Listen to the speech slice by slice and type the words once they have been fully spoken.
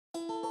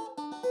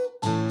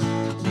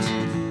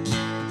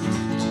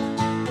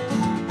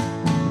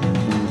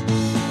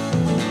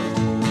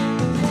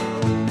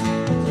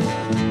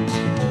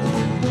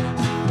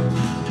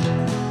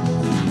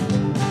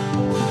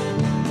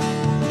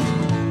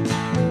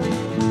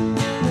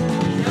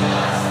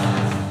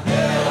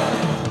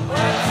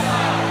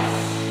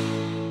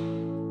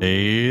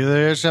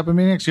there, Shopping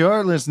Maniacs. You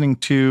are listening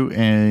to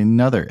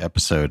another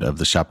episode of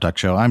the Shop Talk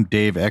Show. I'm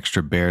Dave,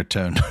 extra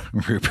baritone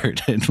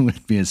Rupert, and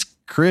with me is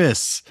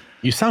Chris.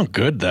 You sound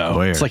good though.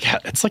 Boyer. It's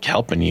like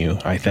helping you,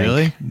 I think.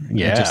 Really?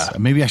 Yeah.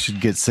 Maybe I should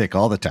get sick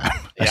all the time.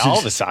 Yeah,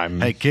 all the time.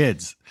 Hey,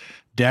 kids,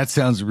 Dad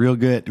sounds real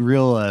good,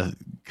 real,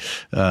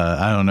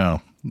 I don't know,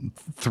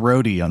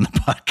 throaty on the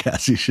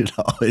podcast. You should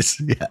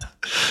always,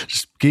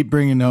 just keep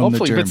bringing home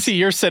Hopefully, the germs. but see,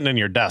 you're sitting in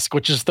your desk,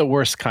 which is the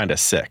worst kind of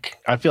sick.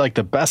 I feel like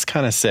the best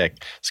kind of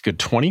sick is good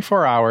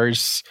 24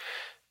 hours.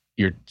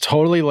 You're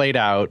totally laid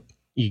out.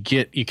 You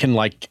can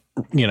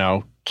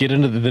get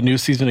into the new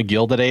season of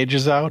Gilded Age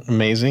is out.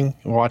 Amazing.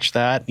 Watch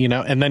that,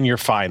 and then you're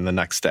fine the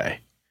next day.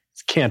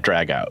 It can't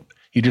drag out.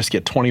 You just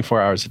get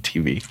 24 hours of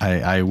TV.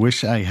 I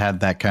wish I had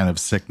that kind of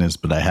sickness,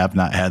 but I have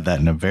not had that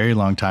in a very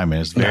long time.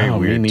 And it's very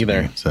weird. Me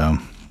neither. To me. So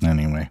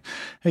anyway,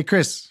 hey,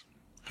 Chris,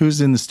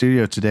 who's in the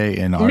studio today?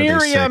 And are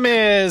Miriam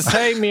they sick? is.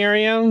 Hey,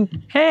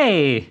 Miriam.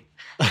 Hey.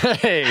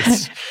 Hey,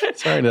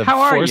 sorry to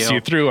How force are you?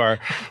 you through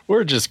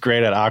we're just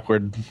great at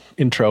awkward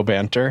intro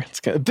banter.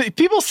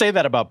 People say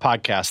that about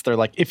podcasts. They're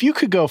like, if you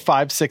could go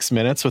 5-6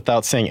 minutes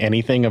without saying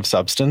anything of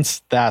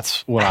substance,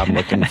 that's what I'm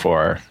looking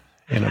for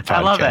in a podcast.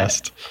 I love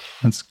it.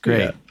 That's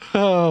great. Yeah.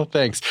 Oh,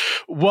 thanks.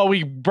 Well,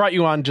 we brought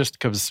you on just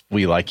because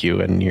we like you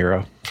and you're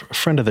a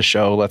friend of the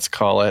show, let's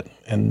call it,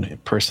 and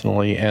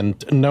personally,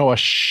 and know a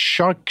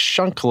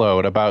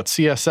shunkload about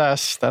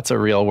CSS. That's a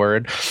real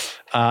word.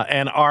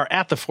 And are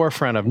at the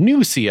forefront of new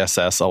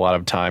CSS a lot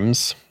of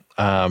times,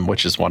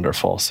 which is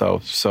wonderful. So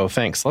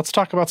thanks. Let's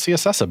talk about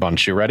CSS a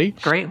bunch. You ready?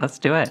 Great. Let's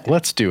do it.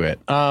 Let's do it.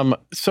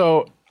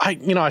 So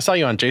I saw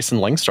you on Jason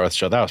Langstorth's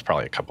show. That was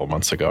probably a couple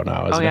months ago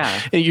now, isn't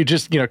it? You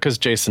just, because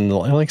Jason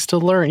likes to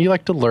learn. You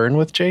like to learn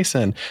with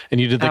Jason.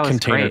 And you did the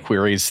container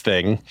queries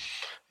thing.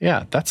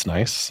 Yeah, that's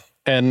nice.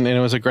 And it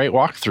was a great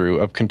walkthrough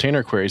of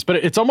container queries. But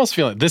it's almost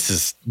feeling, this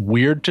is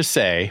weird to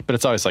say, but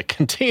it's always like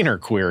container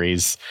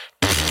queries.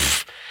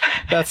 Pfft,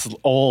 that's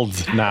old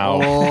now.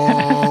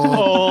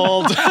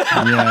 Old.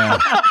 Yeah.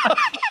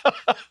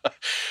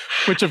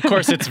 Which, of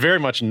course, it's very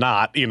much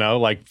not,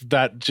 like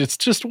that. It's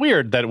just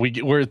weird that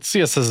where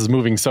CSS is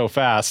moving so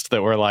fast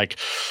that we're like,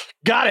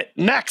 got it,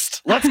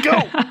 next, let's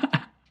go.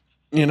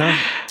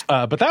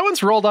 But that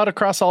one's rolled out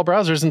across all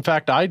browsers. In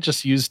fact, I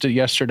just used it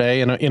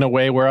yesterday in a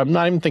way where I'm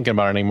not even thinking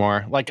about it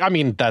anymore.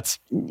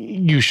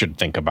 You should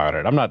think about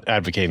it. I'm not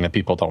advocating that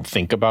people don't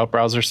think about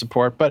browser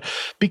support, but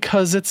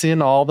because it's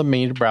in all the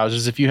major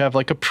browsers, if you have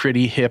like a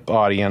pretty hip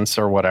audience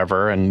or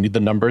whatever, and the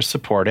numbers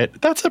support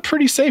it, that's a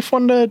pretty safe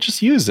one to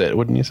just use it,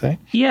 wouldn't you say?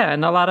 Yeah,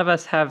 and a lot of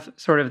us have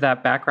sort of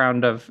that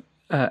background of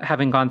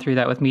having gone through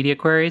that with media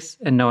queries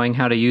and knowing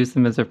how to use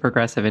them as a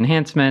progressive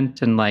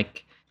enhancement and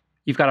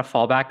you've got a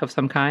fallback of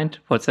some kind.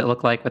 What's it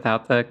look like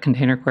without the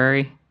container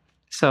query?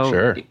 So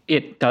sure.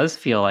 It does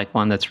feel like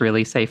one that's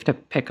really safe to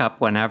pick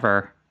up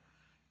whenever,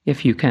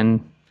 if you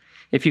can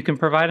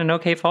provide an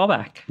okay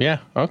fallback. Yeah.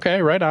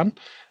 Okay. Right on.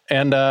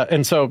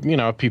 And so,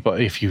 people,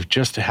 if you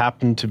just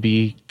happen to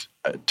be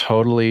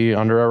totally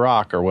under a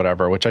rock or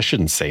whatever, which I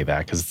shouldn't say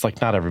that because it's like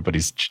it's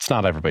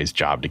not everybody's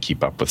job to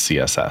keep up with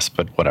CSS,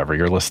 but whatever.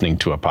 You're listening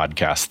to a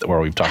podcast where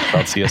we've talked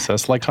about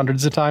CSS like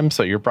hundreds of times,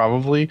 so you're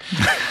probably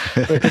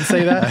I can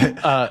say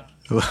that.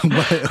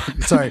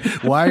 Sorry,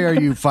 why are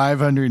you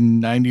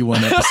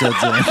 591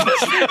 episodes in?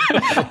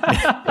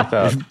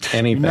 Without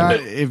anything. Not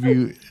if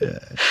you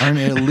aren't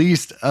at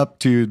least up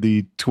to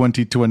the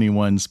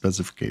 2021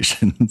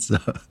 specifications.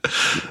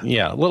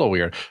 Yeah, a little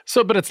weird.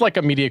 So, but it's like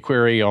a media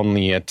query,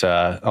 only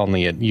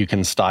you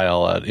can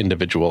style an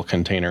individual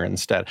container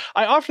instead.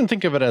 I often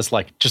think of it as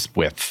like just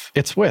width.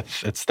 It's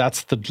width.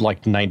 That's the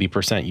like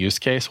 90% use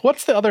case.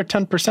 What's the other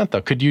 10%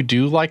 though? Could you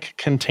do like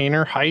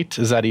container height?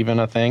 Is that even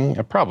a thing?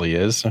 It probably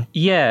is.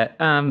 Yeah,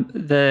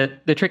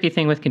 the tricky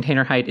thing with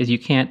container height is you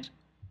can't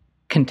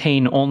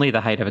contain only the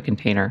height of a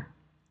container.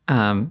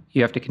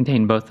 You have to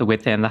contain both the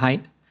width and the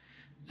height.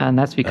 And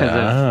that's because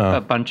of a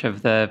bunch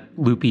of the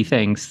loopy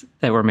things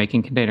that were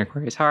making container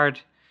queries hard.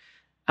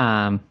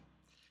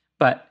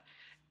 But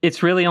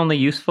it's really only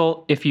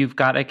useful if you've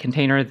got a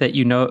container that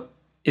you know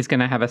is going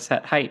to have a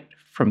set height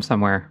from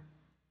somewhere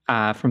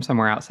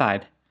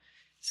outside.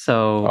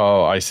 So,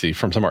 I see.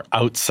 From somewhere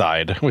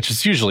outside, which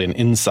is usually an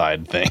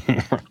inside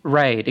thing.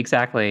 Right,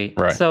 exactly.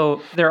 Right.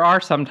 So there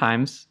are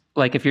sometimes,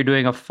 like if you're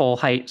doing a full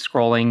height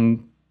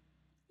scrolling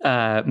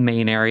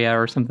main area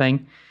or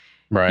something,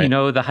 right?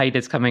 The height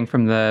is coming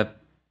from the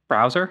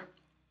browser.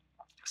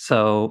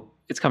 So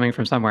it's coming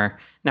from somewhere.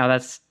 Now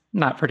that's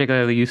not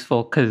particularly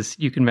useful because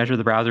you can measure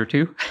the browser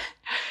too.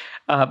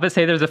 But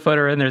say there's a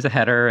footer and there's a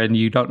header and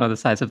you don't know the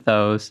size of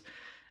those.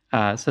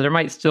 So there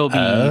might still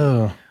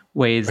be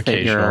ways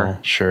that you're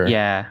sure.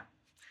 Yeah.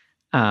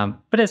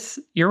 But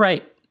you're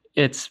right.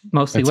 It's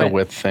mostly it's width. A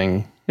width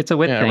thing. It's a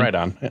width thing. Yeah, right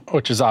on.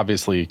 Which is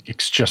obviously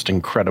just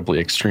incredibly,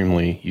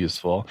 extremely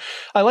useful.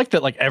 I like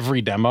that like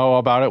every demo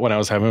about it when I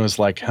was having was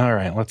like, all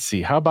right, let's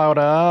see. How about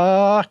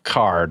a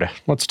card?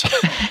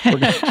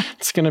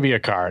 It's going to be a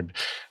card.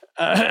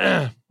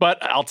 But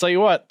I'll tell you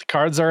what,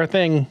 cards are a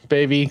thing,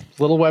 baby.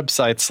 Little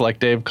websites, like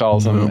Dave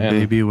calls them.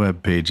 Baby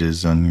web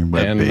pages on your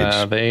web page.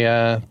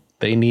 And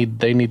they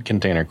need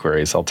container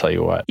queries, I'll tell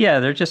you what. Yeah,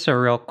 they're just a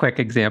real quick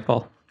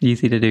example.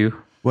 Easy to do.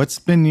 What's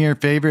been your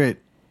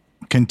favorite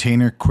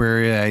container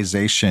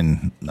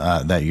queryization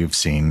that you've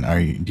seen?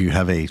 Do you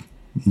have a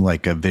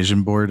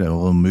vision board, a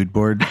little mood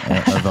board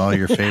of all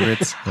your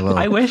favorites?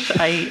 I wish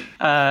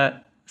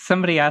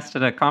somebody asked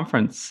at a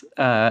conference,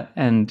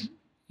 and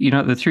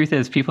the truth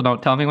is people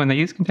don't tell me when they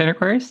use container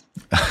queries.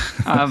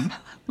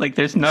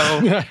 There's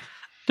no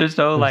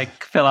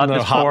fill out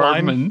this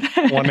form and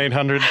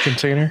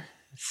 1-800-container.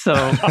 So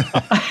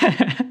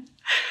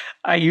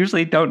I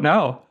usually don't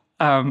know.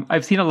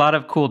 I've seen a lot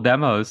of cool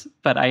demos,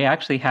 but I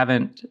actually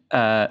haven't.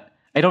 I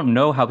don't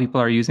know how people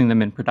are using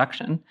them in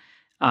production,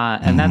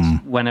 and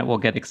that's when it will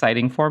get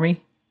exciting for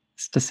me,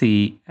 is to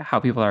see how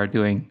people are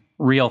doing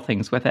real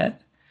things with it.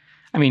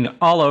 I mean,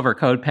 all over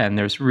CodePen,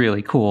 there's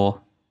really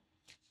cool,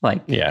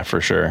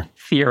 for sure,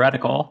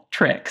 theoretical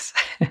tricks.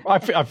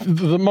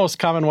 The most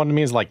common one to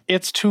me is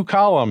it's 2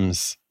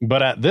 columns,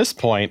 but at this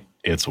point,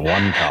 it's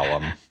 1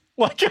 column.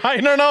 I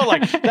don't know,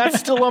 that's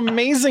still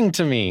amazing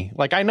to me.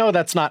 I know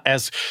that's not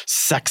as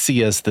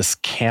sexy as this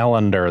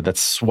calendar that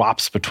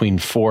swaps between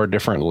 4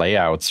 different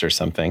layouts or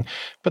something,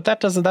 but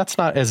that's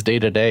not as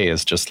day-to-day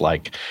as just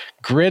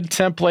grid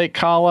template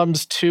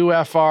columns,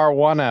 2 FR,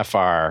 1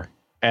 FR,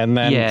 and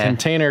then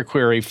container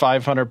query,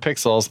 500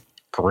 pixels,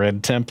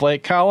 grid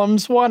template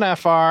columns, 1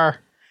 FR.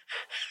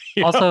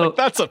 Also,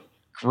 that's a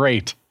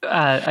great.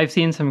 I've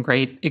seen some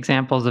great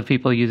examples of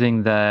people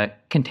using the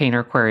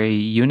container query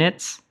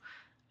units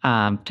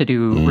to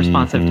do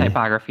responsive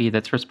typography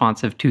that's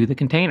responsive to the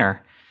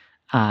container.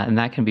 And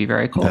that can be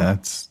very cool.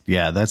 That's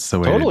the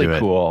way totally to do it.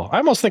 Cool. I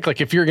almost think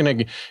if you're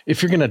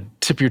gonna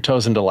tip your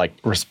toes into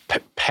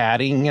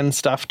padding and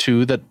stuff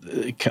too, that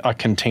a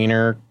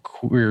container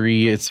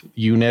query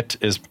unit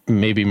is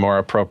maybe more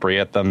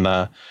appropriate than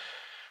the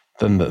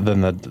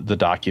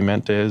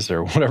document is,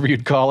 or whatever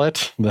you'd call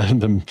it,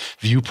 the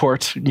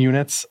viewport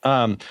units.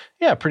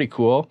 Pretty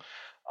cool.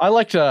 I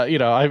like to,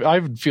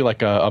 I feel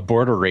like a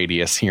border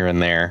radius here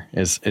and there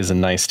is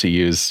nice to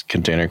use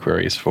container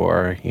queries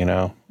for.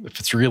 If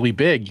it's really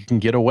big, you can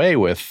get away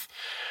with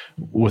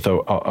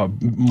a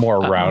more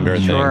rounder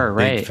thing. Sure,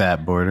 right. Big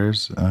fat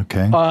borders.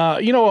 Okay.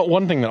 You know what?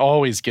 One thing that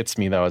always gets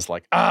me though is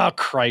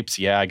cripes.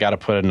 Yeah, I got to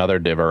put another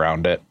div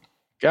around it.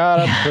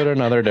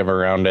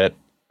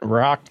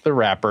 Rock the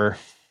wrapper.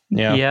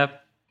 Yeah.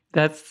 Yep.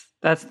 That's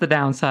the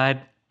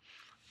downside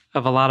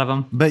of a lot of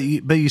them. But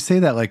you say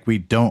that we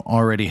don't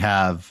already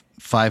have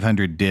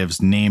 500 divs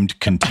named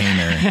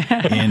container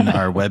in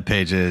our web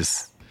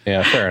pages.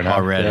 Yeah, fair enough.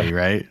 Already,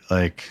 right?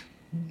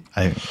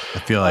 I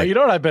feel like you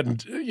know what I've been,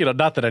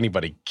 not that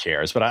anybody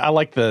cares, but I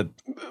like the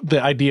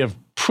idea of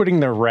putting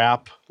the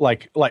wrap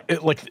like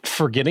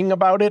forgetting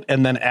about it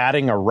and then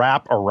adding a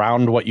wrap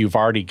around what you've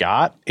already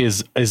got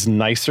is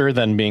nicer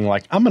than being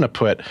I'm going to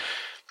put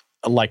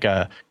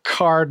a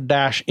card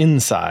dash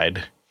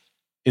inside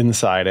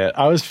it.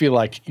 I always feel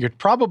like you're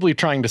probably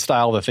trying to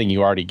style the thing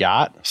you already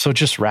got, so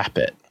just wrap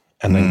it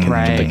and then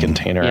put the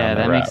container. Yeah, on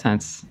the that wrap. makes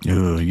sense.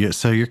 Ooh, yeah.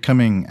 So you're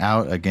coming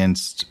out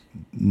against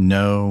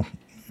no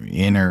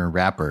inner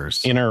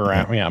wrappers. I'm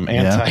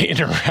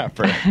anti-inner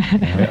wrapper.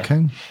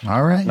 Okay,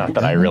 all right. Not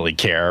that I really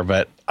care,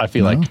 but I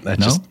feel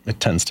it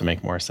tends to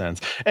make more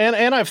sense.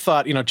 And I've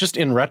thought, just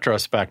in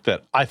retrospect,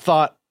 that I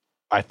thought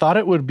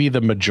it would be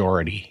the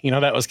majority.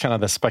 That was kind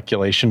of the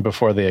speculation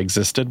before they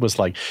existed, was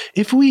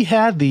if we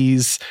had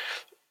these,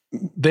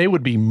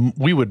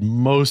 we would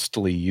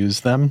mostly use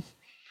them,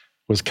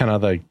 was kind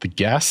of the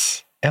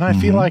guess. And I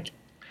feel like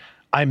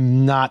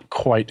I'm not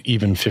quite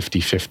even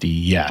 50-50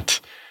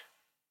 yet.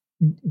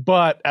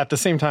 But at the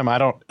same time, I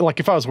don't,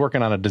 if I was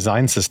working on a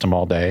design system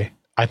all day,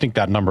 I think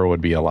that number would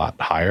be a lot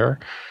higher.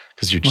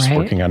 Because you're just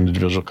working on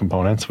individual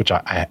components, which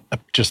I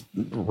just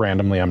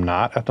randomly I'm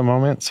not at the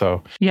moment.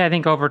 So yeah, I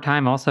think over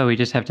time also we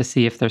just have to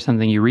see if there's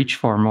something you reach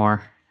for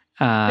more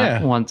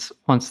once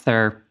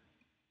they're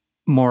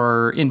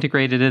more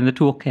integrated in the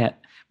toolkit.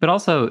 But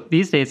also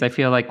these days I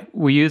feel like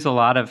we use a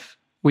lot of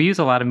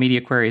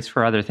media queries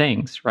for other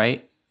things,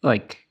 right?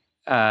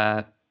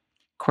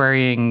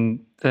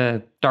 Querying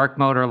the dark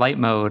mode or light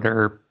mode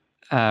or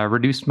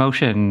reduced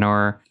motion,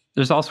 or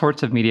there's all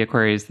sorts of media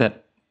queries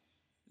that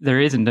there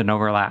isn't an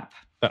overlap.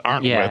 That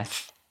aren't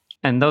with.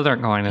 And those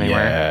aren't going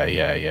anywhere.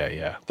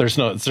 Yeah. There's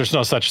no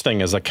such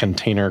thing as a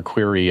container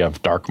query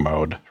of dark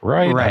mode,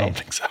 right? I don't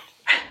think so.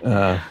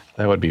 That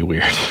would be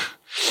weird.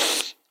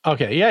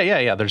 Okay,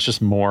 yeah. There's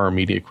just more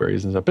media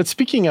queries and stuff. But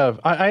speaking of,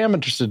 I am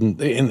interested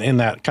in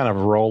that kind of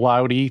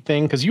rollout-y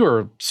thing, because you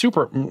are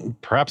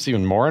perhaps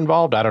even more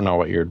involved. I don't know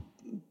what your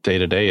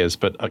day-to-day is,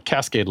 but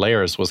Cascade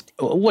Layers was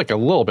a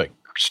little bit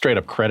straight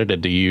up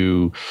credited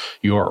to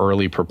your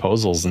early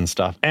proposals and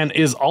stuff, and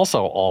is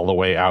also all the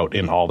way out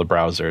in all the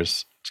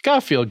browsers. It's gotta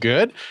feel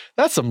good.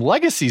 That's some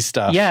legacy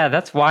stuff. Yeah,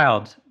 that's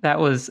wild. It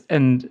was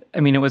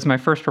my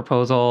first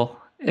proposal.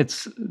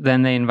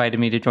 Then they invited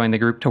me to join the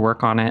group to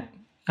work on it.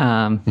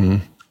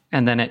 And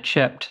then it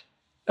shipped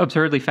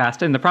absurdly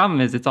fast. And the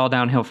problem is it's all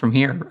downhill from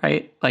here,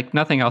 right? Like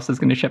nothing else is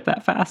going to ship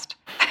that fast.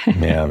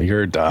 Yeah,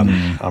 you're done.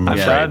 I'm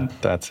afraid done.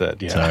 That's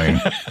it. Yeah.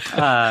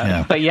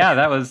 Sorry. But yeah,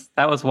 that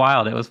was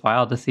wild. It was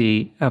wild to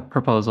see a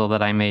proposal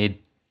that I made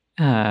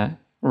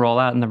roll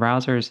out in the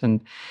browsers. And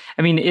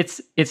I mean,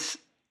 it's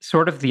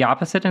sort of the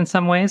opposite in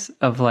some ways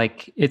of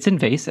like, it's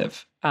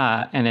invasive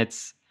and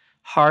it's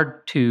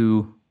hard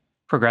to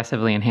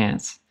progressively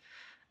enhance.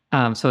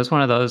 So it's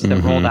one of those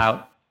that rolled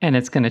out, and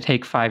it's going to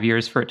take 5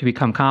 years for it to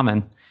become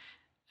common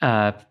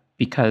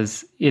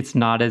because it's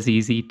not as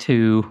easy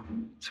to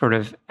sort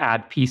of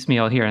add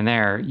piecemeal here and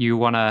there. You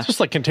want to... It's just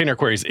like container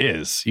queries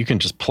is. You can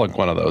just plug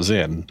one of those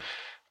in.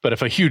 But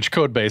if a huge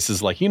code base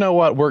is like, you know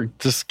what,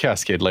 this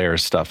Cascade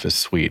Layers stuff is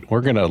sweet.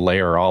 We're going to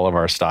layer all of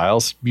our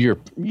styles.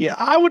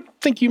 I would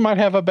think you might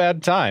have a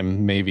bad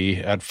time,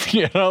 maybe.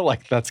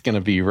 Like that's going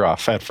to be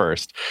rough at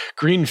first.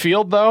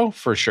 Greenfield, though,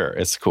 for sure,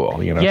 it's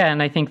cool. Yeah,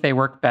 and I think they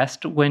work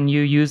best when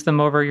you use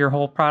them over your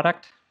whole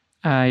product,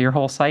 your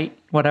whole site,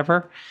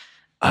 whatever.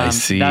 I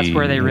see. That's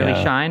where they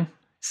really shine.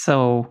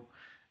 So,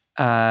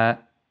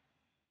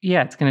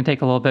 it's going to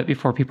take a little bit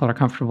before people are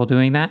comfortable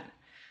doing that.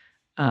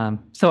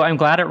 So I'm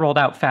glad it rolled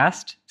out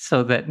fast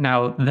so that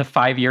now the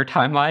 5-year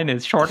timeline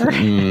is shorter.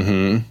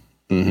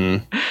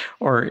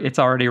 Or it's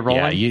already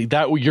rolling.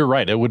 Yeah, you're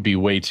right. It would be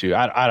way too...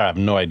 I have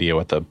no idea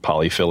what the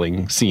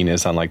polyfilling scene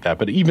is on like that.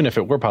 But even if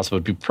it were possible,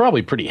 it'd be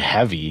probably pretty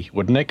heavy,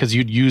 wouldn't it? Because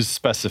you'd use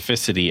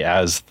specificity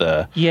as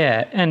the...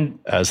 Yeah, and...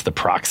 as the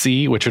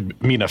proxy, which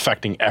would mean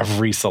affecting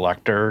every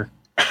selector.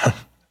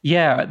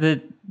 Yeah,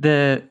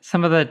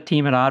 some of the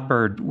team at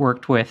Oddbird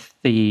worked with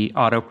the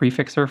auto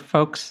prefixer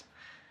folks.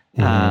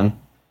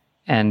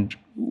 And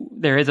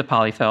there is a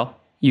polyfill.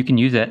 You can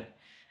use it.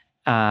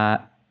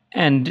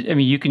 And I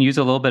mean, you can use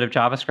a little bit of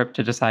JavaScript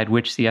to decide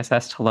which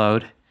CSS to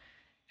load,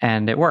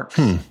 and it works.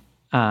 Right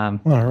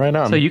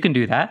on. So you can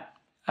do that.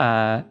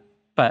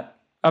 But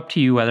up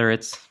to you whether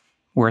it's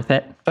worth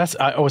it.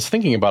 I was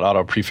thinking about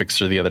auto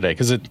prefixer the other day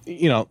because it,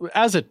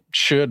 as it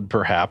should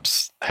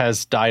perhaps,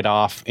 has died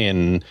off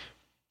in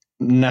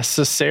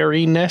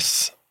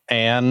necessariness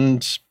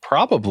and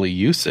probably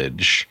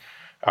usage,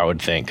 I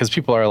would think, because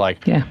people are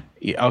like,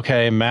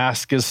 okay,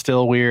 mask is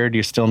still weird.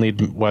 You still need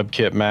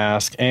WebKit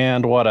mask.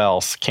 And what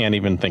else? Can't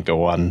even think of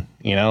one.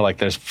 Like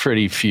there's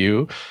pretty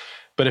few.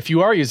 But if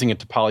you are using it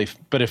to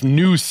but if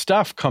new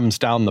stuff comes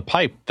down the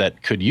pipe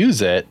that could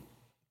use it,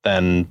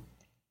 then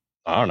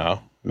I don't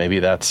know.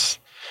 Maybe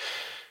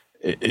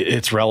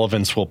its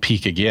relevance will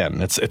peak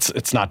again.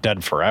 It's not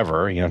dead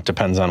forever. It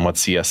depends on what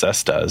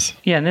CSS does.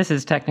 Yeah, and this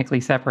is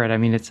technically separate. I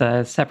mean, it's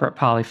a separate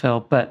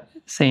polyfill, but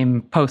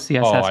same post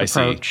CSS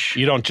approach. See.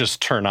 You don't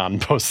just turn on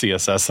post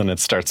CSS and it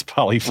starts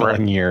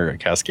polyfilling your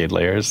Cascade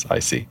layers. I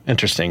see.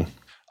 Interesting.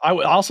 I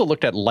also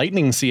looked at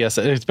Lightning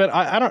CSS. It's been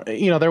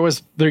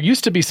there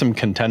used to be some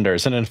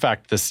contenders, and in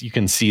fact, you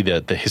can see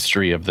the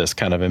history of this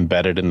kind of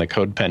embedded in the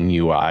CodePen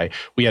UI.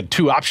 We had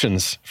two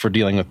options for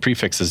dealing with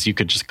prefixes. You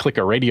could just click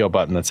a radio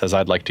button that says,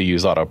 "I'd like to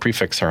use auto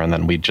prefixer," and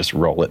then we'd just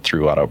roll it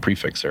through auto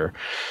prefixer.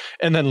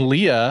 And then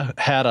Leah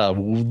had a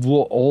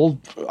old,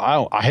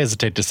 I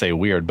hesitate to say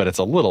weird, but it's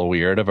a little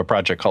weird, of a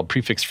project called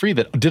Prefix Free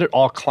that did it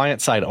all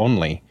client side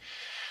only.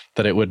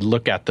 That it would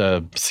look at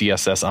the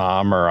CSS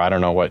or I don't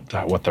know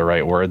what the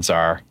right words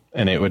are,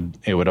 and it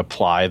would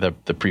apply the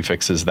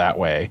prefixes that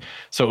way.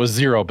 So it was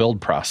zero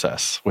build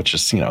process, which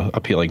is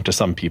appealing to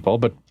some people,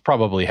 but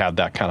probably had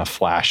that kind of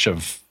flash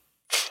of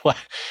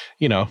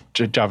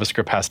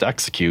JavaScript has to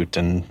execute,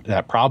 and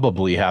that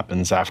probably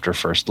happens after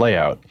first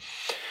layout.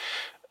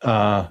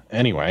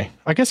 Anyway,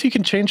 I guess you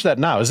can change that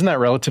now. Isn't that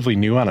relatively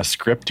new on a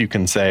script? You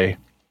can say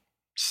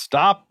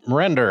stop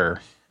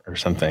render or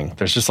something.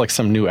 There's just like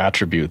some new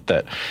attribute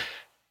that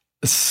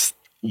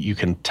you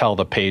can tell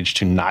the page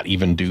to not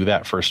even do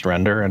that first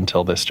render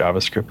until this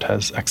JavaScript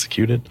has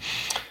executed.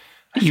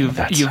 You've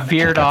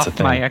veered off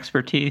my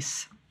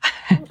expertise.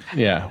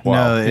 Yeah,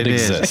 well, no, it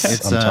exists.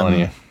 It's, I'm telling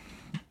you,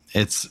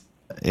 it's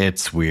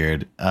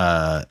weird.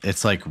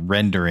 It's like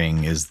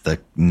rendering is the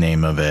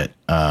name of it.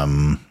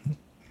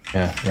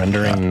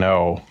 Rendering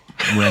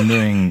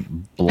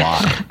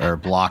block or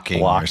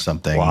blocking or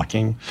something.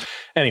 Blocking.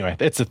 Anyway,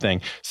 it's a thing.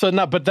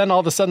 But then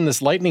all of a sudden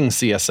this Lightning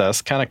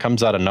CSS kind of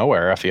comes out of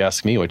nowhere, if you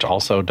ask me, which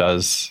also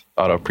does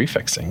auto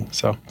prefixing.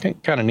 So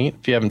kind of neat.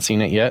 If you haven't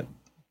seen it yet,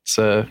 it's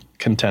a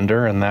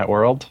contender in that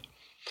world.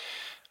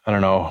 I don't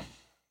know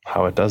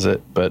how it does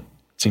it, but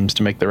it seems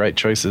to make the right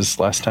choices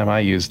last time I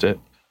used it.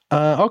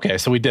 Okay,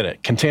 so we did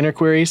it. Container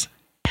queries,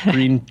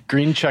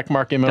 green check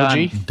mark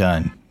emoji.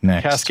 Done.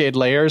 Next. Cascade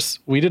layers.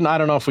 I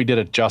don't know if we did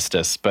it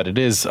justice, but it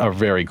is a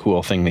very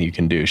cool thing that you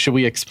can do. Should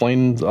we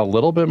explain a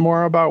little bit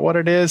more about what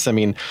it is? I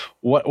mean,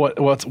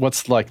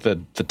 what's like the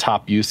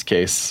top use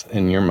case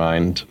in your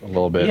mind a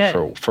little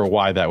bit for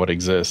why that would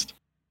exist?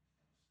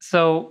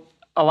 So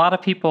a lot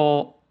of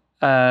people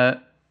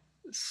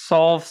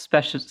solve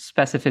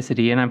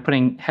specificity, and I'm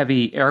putting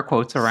heavy air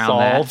quotes around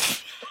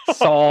that.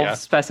 Solve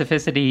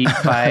specificity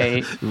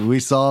by... We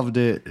solved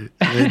it.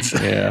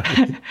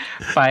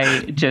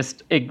 By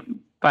just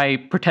by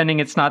pretending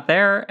it's not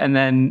there and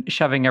then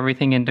shoving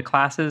everything into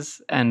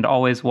classes and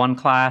always one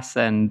class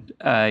and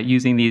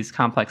using these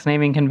complex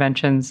naming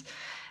conventions.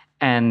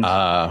 And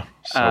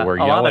so we're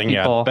yelling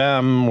at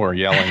BEM, we're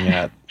yelling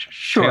at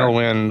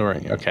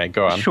Tailwind. Okay,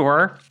 go on.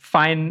 Sure,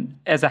 fine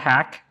as a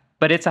hack,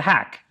 but it's a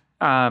hack.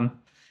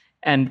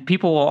 And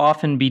people will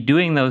often be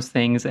doing those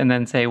things and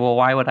then say, well,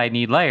 why would I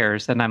need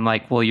layers? And I'm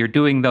like, well, you're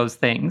doing those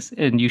things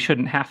and you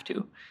shouldn't have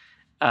to.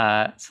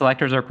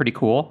 Selectors are pretty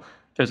cool.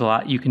 There's a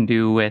lot you can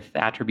do with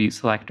attribute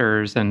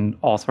selectors and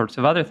all sorts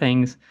of other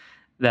things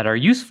that are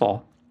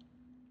useful.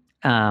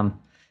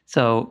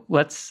 So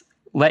let's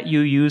let you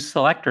use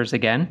selectors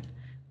again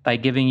by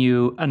giving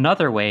you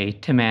another way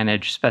to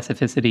manage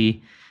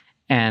specificity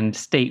and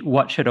state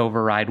what should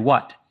override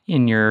what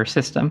in your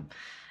system.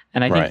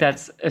 And I think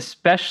that's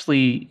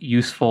especially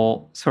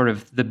useful sort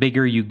of the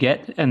bigger you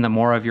get and the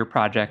more of your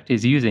project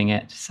is using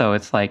it. So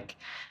it's like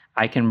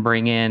I can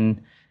bring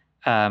in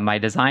my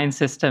design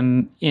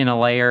system in a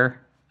layer,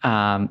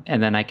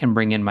 and then I can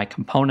bring in my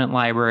component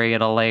library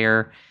at a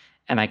layer,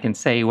 and I can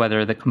say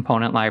whether the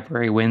component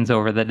library wins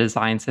over the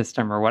design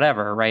system or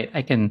whatever, right?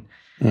 I can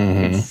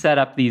set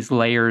up these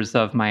layers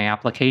of my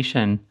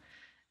application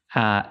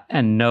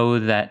and know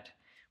that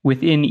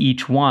within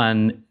each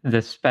one, the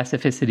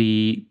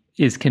specificity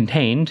is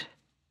contained,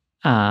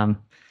 and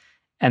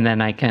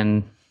then I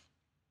can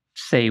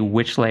say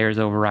which layers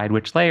override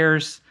which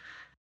layers.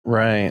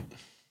 Right.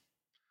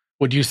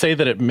 Would you say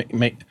that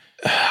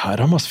it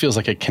almost feels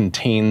like it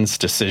contains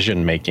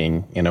decision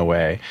making in a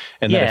way,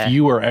 and that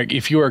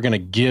if you are going to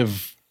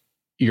give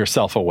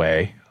yourself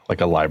away, like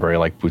a library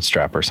like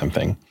Bootstrap or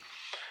something,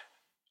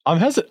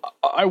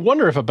 I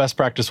wonder if a best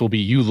practice will be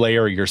you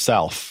layer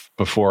yourself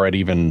before it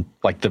even,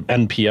 like the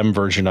NPM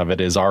version of it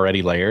is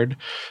already layered.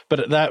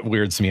 But that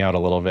weirds me out a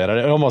little bit.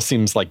 It almost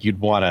seems like you'd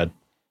want to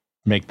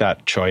make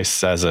that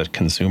choice as a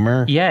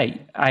consumer. Yeah,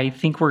 I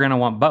think we're going to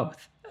want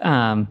both.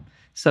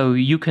 So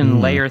you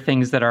can layer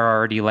things that are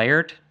already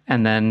layered,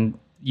 and then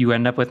you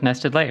end up with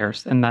nested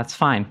layers, and that's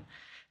fine.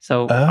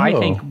 So I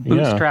think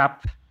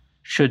Bootstrap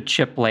should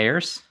ship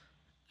layers.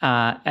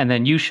 And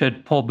then you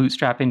should pull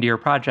Bootstrap into your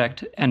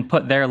project and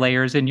put their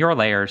layers in your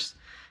layers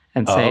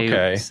and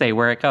say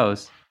where it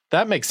goes.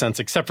 That makes sense,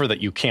 except for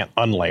that you can't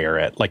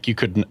unlayer it. Like you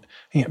couldn't,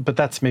 but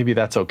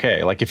that's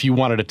okay. Like if you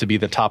wanted it to be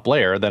the top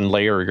layer, then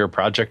layer your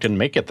project and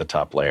make it the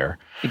top layer.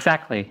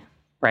 Exactly.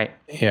 Right.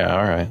 Yeah.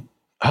 All right.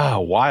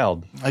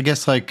 Wild. I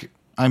guess like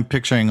I'm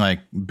picturing like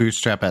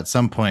Bootstrap at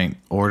some point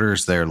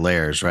orders their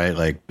layers, right?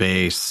 Like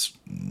base,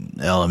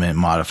 element,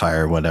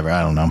 modifier, whatever.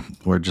 I don't know.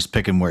 We're just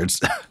picking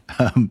words.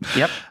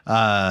 Yep.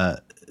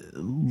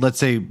 Let's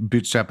say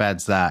Bootstrap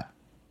adds that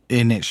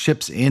and it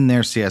ships in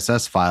their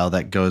CSS file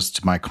that goes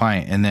to my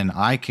client. And then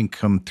I can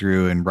come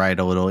through and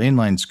write a little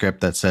inline script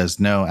that says,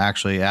 no,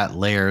 actually at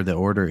layer, the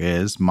order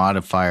is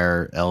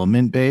modifier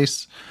element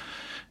base,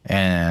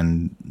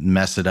 and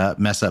mess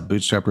up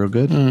Bootstrap real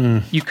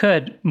good. You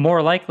could.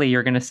 More likely,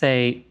 you're going to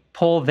say,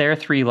 pull their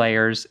 3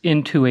 layers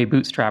into a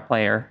Bootstrap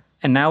layer.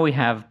 And now we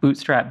have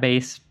Bootstrap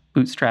base,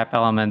 Bootstrap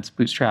elements,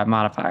 Bootstrap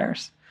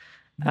modifiers.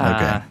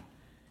 Okay.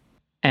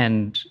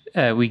 And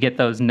we get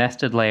those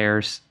nested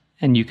layers,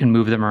 and you can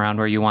move them around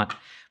where you want.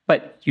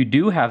 But you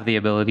do have the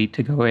ability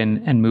to go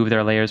in and move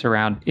their layers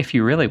around if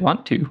you really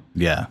want to.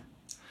 Yeah.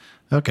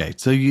 Okay.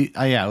 So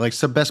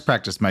so best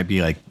practice might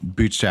be like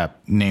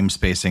Bootstrap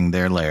namespacing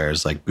their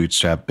layers, like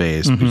Bootstrap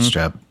base,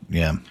 Bootstrap.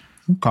 Yeah.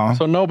 Okay.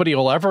 So nobody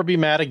will ever be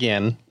mad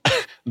again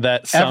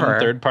that some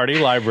third-party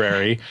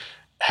library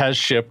has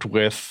shipped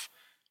with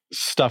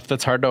stuff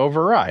that's hard to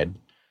override,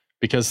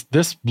 because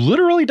this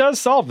literally does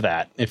solve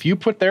that. If you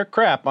put their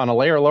crap on a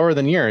layer lower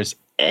than yours,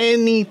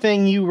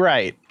 anything you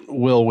write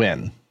will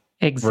win,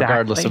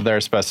 regardless of their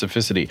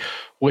specificity,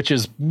 which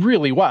is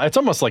really wild. It's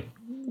almost like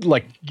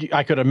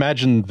I could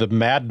imagine the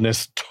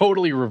madness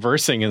totally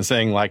reversing and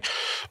saying like,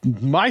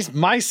 my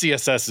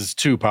CSS is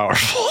too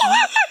powerful.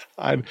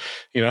 I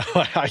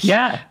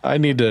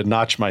need to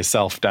notch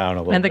myself down a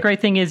little bit. And the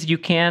great thing is you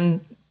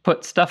can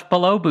put stuff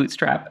below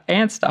Bootstrap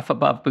and stuff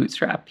above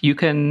Bootstrap. You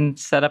can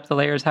set up the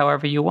layers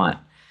however you want.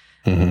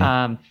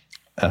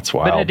 That's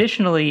wild. But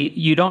additionally,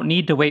 you don't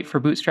need to wait for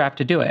Bootstrap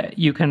to do it.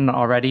 You can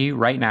already,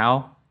 right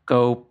now,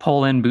 go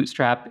pull in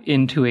Bootstrap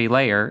into a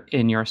layer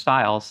in your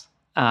styles.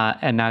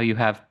 And now you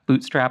have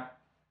Bootstrap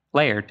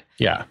layered.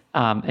 Yeah.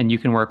 And you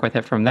can work with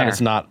it from there. That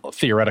is not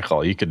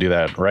theoretical. You could do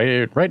that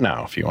right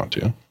now if you want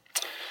to.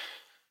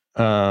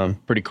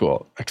 Pretty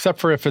cool. Except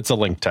for if it's a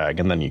link tag,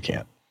 and then you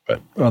can't. But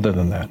other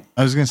than that,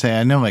 I was going to say,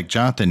 I know like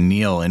Jonathan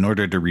Neal, in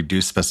order to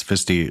reduce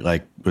specificity,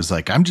 was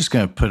like, I'm just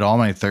going to put all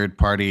my third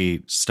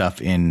party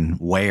stuff in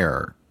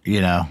where,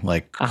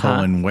 like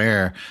colon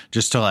where,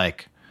 just to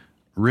like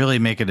really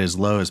make it as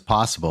low as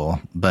possible.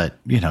 But,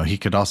 he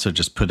could also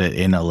just put it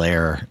in a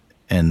layer,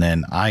 and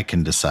then I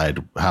can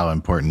decide how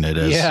important it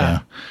is.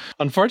 Yeah.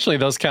 Unfortunately,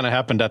 those kind of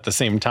happened at the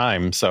same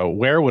time. So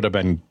where would have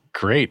been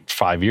great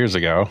 5 years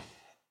ago,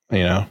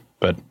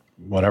 but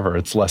whatever,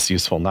 it's less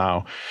useful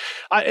now.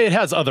 It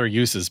has other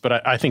uses,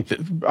 but I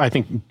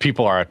think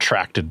people are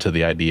attracted to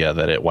the idea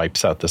that it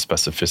wipes out the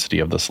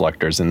specificity of the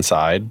selectors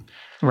inside.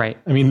 Right.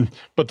 I mean,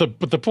 but the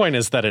point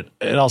is that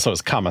it also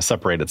has comma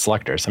separated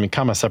selectors. I mean,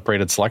 comma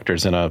separated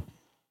selectors in a,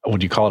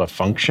 would you call it a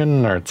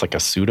function, or it's like a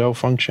pseudo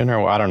function,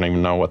 or I don't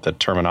even know what the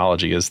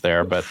terminology is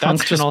there, but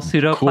functional that's just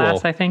pseudo cool.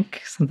 Class, I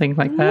think, something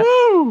like that.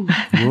 Woo!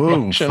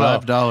 Whoa,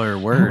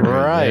 $5 word.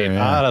 Right, there,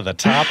 yeah. Out of the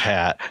top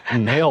hat.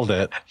 Nailed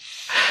it.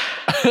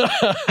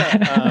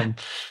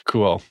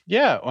 Cool.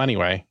 Yeah. Well,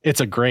 anyway,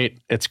 it's great.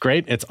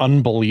 It's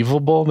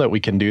unbelievable that we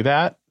can do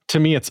that. To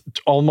me, it's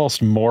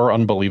almost more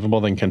unbelievable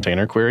than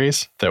container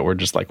queries, that we're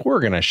just like, we're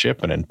going to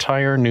ship an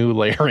entire new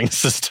layering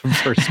system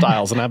for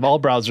styles and have all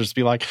browsers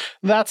be like,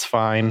 that's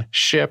fine,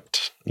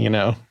 shipped, What?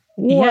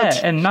 Yeah,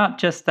 and not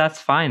just that's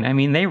fine. I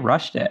mean, they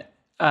rushed it.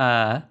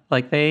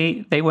 Like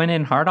they went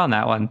in hard on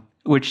that one,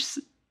 which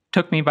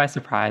took me by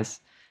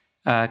surprise.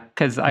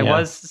 Because I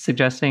was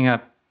suggesting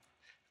a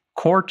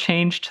core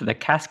change to the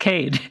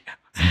Cascade,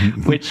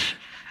 which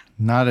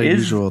not a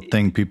usual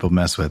thing people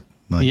mess with.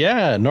 Like,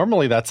 yeah,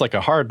 normally that's like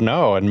a hard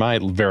no in my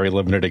very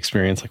limited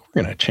experience. Like,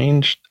 we're going to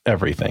change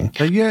everything.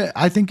 But yeah,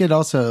 I think it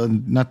also,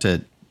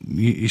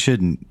 you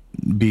shouldn't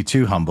be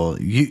too humble.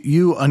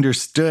 You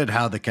understood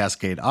how the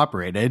Cascade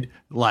operated.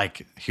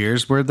 Like,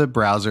 here's where the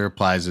browser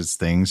applies its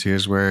things.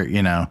 Here's where,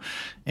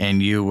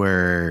 and you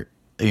were,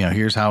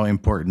 here's how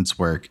importance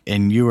work.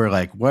 And you were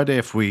like, what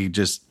if we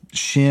just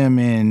shim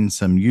in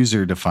some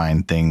user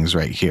defined things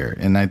right here?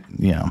 And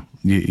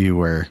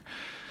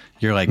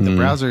you're like, the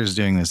browser is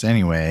doing this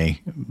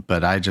anyway,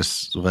 but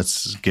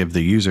let's give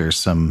the user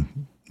some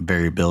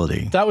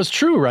variability. That was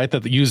true, right?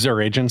 That the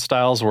user agent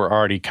styles were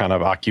already kind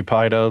of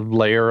occupied a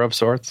layer of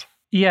sorts?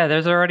 Yeah,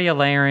 there's already a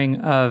layering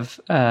of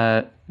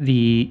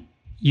the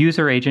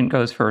user agent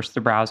goes first,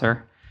 the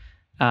browser,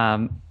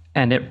 and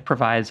it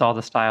provides all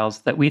the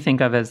styles that we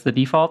think of as the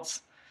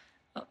defaults.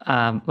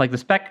 Like the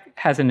spec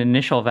has an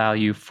initial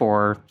value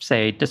for,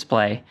 say,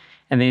 display,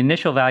 and the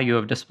initial value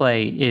of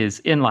display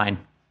is inline,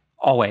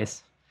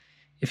 always.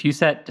 If you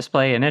set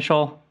display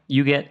initial,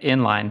 you get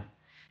inline.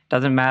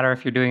 Doesn't matter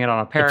if you're doing it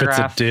on a paragraph.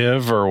 If it's a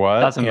div or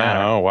what? Doesn't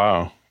matter. Oh,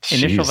 wow.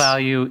 Initial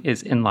value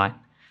is inline.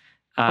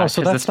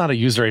 So that's not a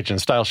user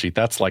agent style sheet.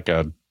 That's like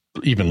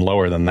even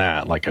lower than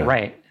that.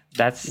 Right.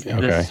 That's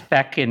the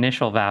spec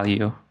initial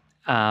value.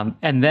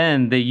 And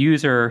then the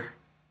user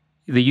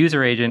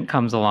agent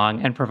comes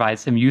along and provides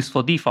some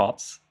useful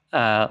defaults.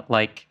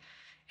 Like,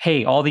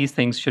 hey, all these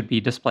things should be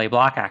display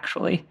block,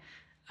 actually.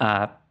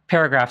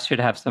 Paragraphs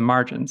should have some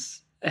margins.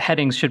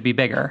 Headings should be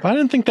bigger. I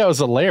didn't think that was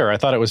a layer. I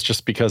thought it was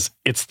just because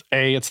it's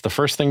the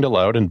first thing to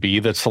load, and B,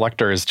 the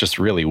selector is just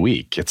really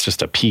weak. It's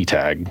just a P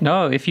tag.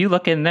 No, if you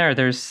look in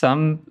there's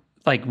some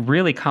like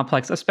really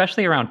complex,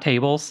 especially around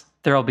tables.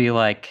 There'll be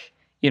like,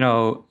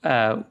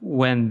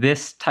 when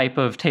this type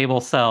of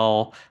table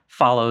cell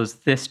follows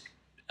this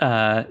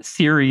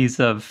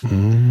series of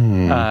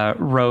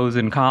rows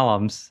and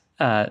columns,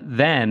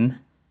 then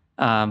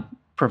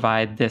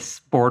provide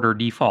this border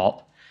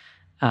default.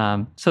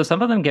 So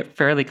some of them get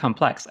fairly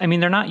complex. I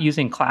mean, they're not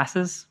using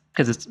classes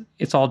because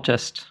it's all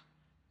just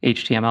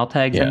HTML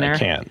tags in there. Yeah, it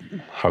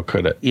can't. How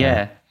could it?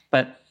 Yeah.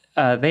 But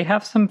they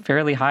have some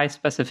fairly high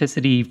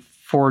specificity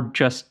for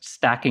just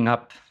stacking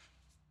up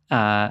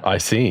I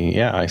see.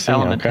 Yeah, I see.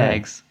 Element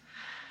tags.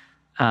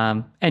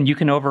 And you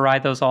can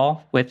override those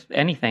all with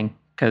anything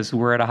because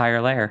we're at a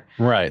higher layer.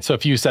 Right. So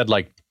if you said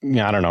like,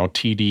 I don't know,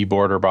 TD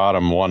border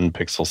bottom 1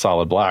 pixel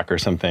solid black or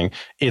something,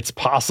 it's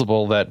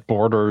possible that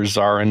borders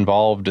are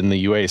involved in the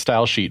UA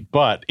style sheet,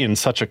 but in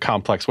such a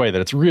complex way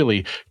that it's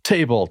really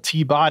table,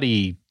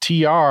 T-body,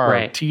 TR,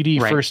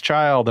 TD first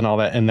child, and all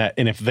that.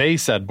 And if they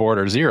said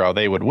border 0,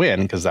 they would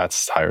win because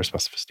that's higher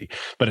specificity.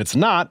 But it's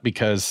not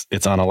because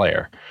it's on a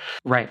layer.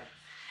 Right.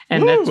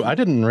 And I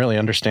didn't really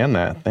understand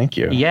that. Thank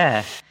you.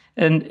 Yeah.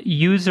 And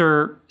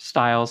user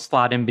styles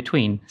slot in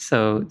between.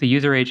 So the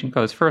user agent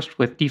goes first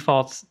with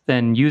defaults,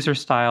 then user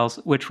styles,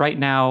 which right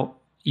now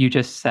you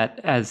just set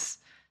as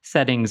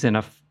settings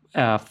in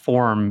a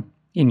form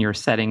in your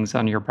settings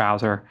on your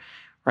browser,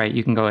 right?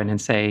 You can go in and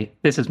say,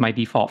 this is my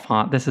default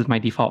font. This is my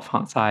default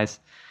font size.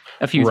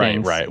 A few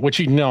things. Right. Which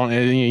it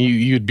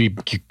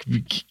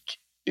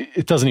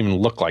doesn't even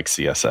look like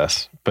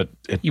CSS, but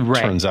it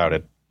turns out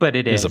it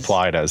is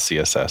applied as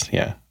CSS.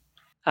 Yeah.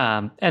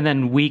 And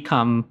then we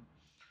come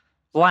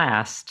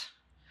last,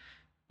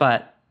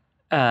 but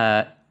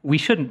we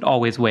shouldn't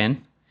always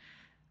win.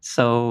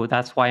 So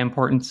that's why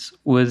importance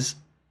was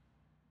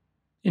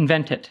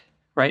invented,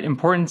 right?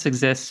 Importance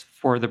exists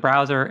for the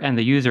browser and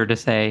the user to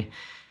say,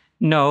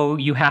 no,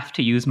 you have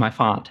to use my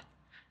font.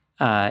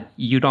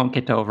 You don't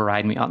get to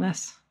override me on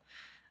this.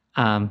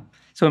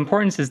 So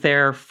importance is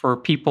there for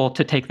people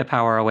to take the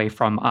power away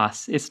from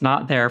us. It's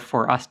not there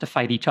for us to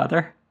fight each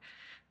other,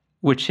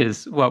 which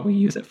is what we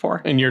use it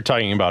for. And you're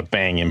talking about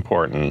bang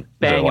important.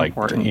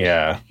 Important.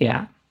 Yeah.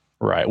 Yeah.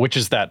 Right. Which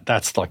is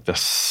that's like the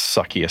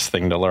suckiest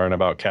thing to learn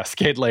about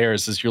Cascade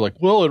Layers is you're like,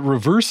 well, it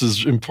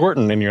reverses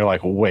important. And you're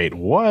like, wait,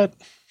 what?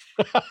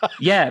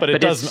 Yeah, but it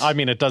does. I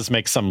mean, it does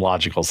make some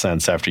logical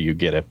sense after you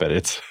get it, but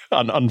it's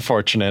an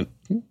unfortunate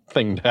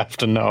thing to have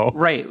to know.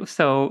 Right.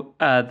 So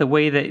the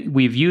way that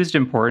we've used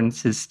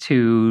importance is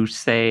to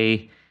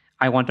say,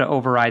 I want to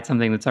override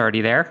something that's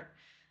already there.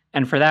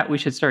 And for that, we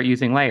should start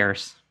using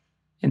layers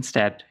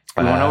instead. If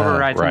we want to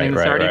override something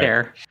that's already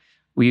there,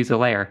 we use a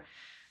layer.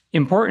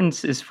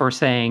 Importance is for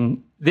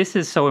saying, this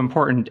is so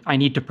important, I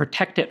need to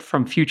protect it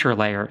from future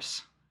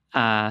layers.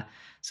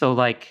 So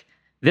like,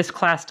 this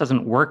class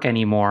doesn't work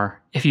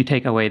anymore if you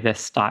take away this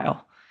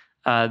style.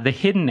 The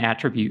hidden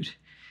attribute,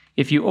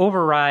 if you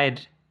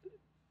override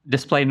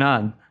display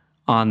none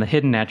on the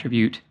hidden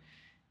attribute,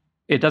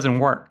 it doesn't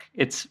work.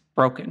 It's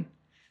broken.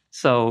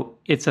 So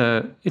it's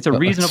a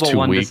reasonable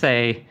one to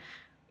say,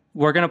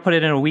 we're going to put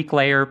it in a weak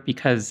layer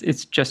because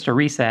it's just a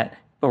reset,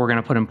 but we're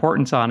going to put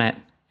importance on it,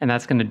 and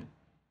that's going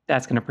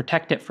to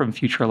protect it from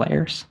future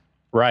layers.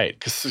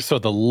 Right. So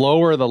the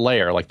lower the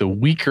layer, like the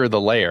weaker the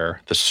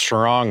layer, the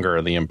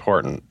stronger the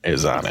important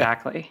is on it.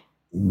 Exactly.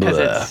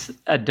 Because it's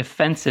a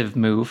defensive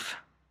move.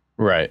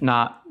 Right.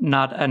 Not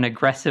an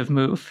aggressive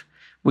move.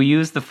 We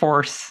use the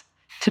force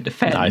to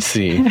defend. I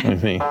see.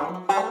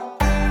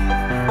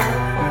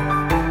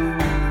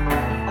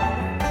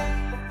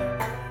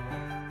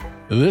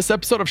 This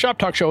episode of Shop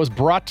Talk Show is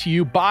brought to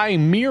you by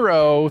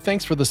Miro.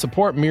 Thanks for the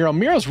support, Miro.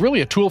 Miro is really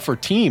a tool for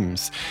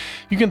teams.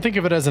 You can think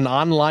of it as an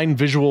online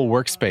visual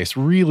workspace,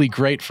 really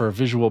great for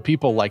visual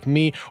people like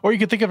me, or you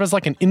can think of it as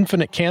like an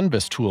infinite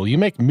canvas tool. You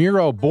make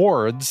Miro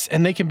boards,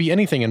 and they can be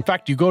anything. In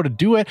fact, you go to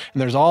do it,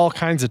 and there's all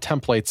kinds of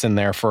templates in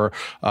there for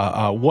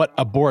what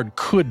a board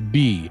could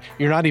be.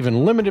 You're not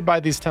even limited by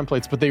these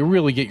templates, but they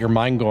really get your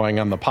mind going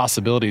on the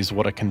possibilities of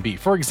what it can be.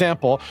 For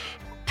example,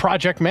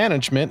 project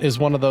management is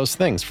one of those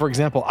things. For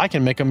example, I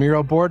can make a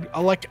Miro board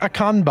like a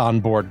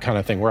Kanban board kind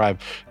of thing where I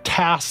have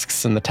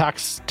tasks, and the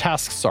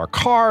tasks are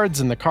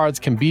cards, and the cards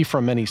can be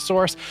from any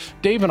source.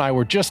 Dave and I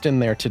were just in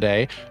there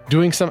today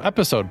doing some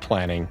episode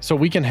planning. So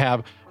we can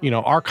have,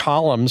 our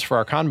columns for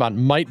our Kanban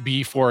might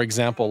be, for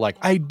example, like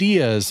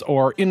ideas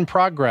or in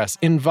progress,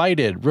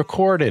 invited,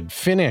 recorded,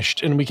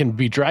 finished, and we can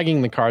be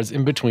dragging the cards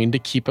in between to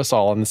keep us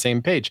all on the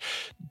same page.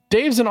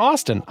 Dave's in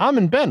Austin. I'm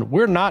in Bend.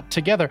 We're not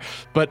together,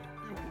 but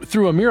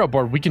through a Miro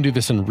board, we can do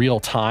this in real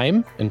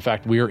time. In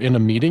fact, we are in a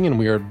meeting and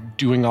we are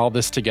doing all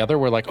this together.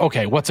 We're like,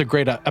 okay, what's a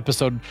great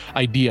episode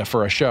idea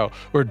for a show?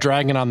 We're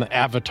dragging on the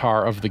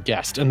avatar of the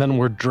guest. And then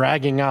we're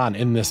dragging on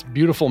in this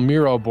beautiful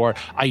Miro board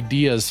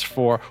ideas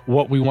for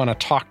what we want to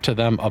talk to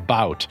them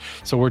about.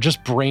 So we're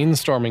just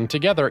brainstorming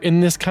together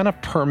in this kind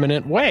of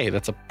permanent way.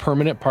 That's a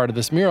permanent part of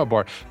this Miro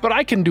board. But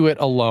I can do it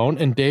alone,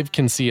 and Dave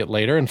can see it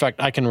later. In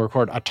fact, I can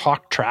record a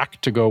talk track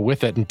to go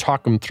with it and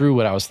talk him through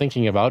what I was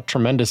thinking about.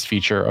 Tremendous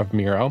feature of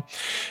Miro.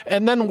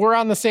 And then we're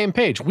on the same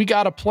page. We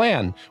got a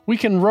plan. We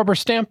can rubber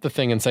stamp the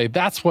thing and say,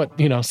 that's what,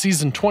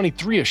 season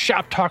 23 of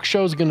Shop Talk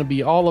Show is going to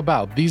be all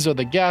about. These are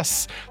the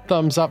guests,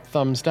 thumbs up,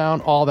 thumbs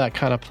down, all that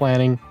kind of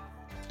planning.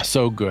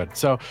 So good.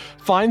 So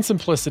find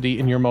simplicity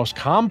in your most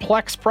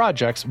complex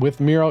projects with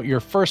Miro. Your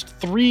first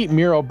 3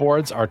 Miro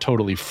boards are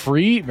totally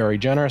free, very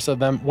generous of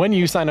them, when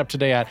you sign up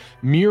today at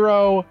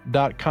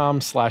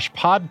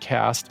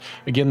Miro.com/podcast.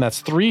 Again,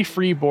 that's 3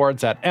 free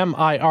boards at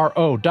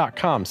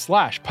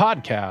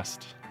Miro.com/podcast.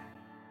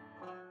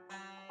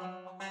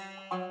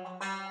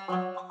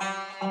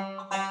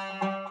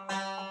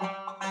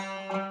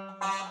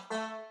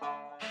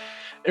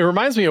 It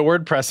reminds me of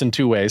WordPress in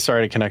 2 ways.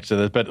 Sorry to connect to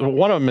this, but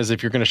one of them is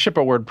if you're going to ship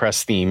a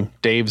WordPress theme,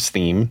 Dave's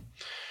theme,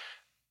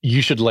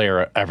 you should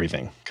layer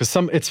everything because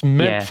it's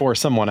meant for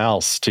someone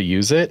else to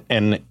use it.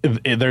 And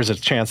there's a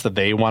chance that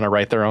they want to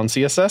write their own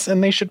CSS,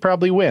 and they should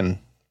probably win.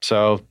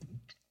 So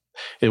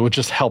it would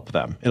just help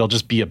them. It'll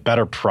just be a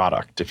better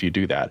product if you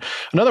do that.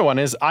 Another one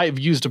is I've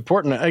used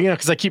important,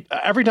 because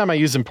every time I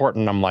use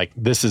important, I'm like,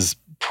 this is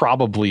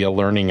probably a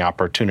learning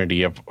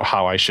opportunity of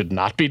how I should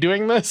not be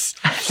doing this.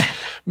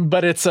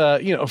 But it's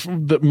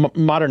the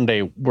modern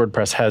day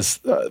WordPress has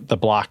the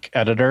block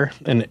editor,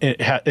 and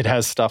it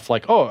has stuff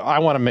like, I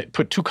want to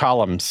put 2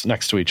 columns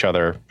next to each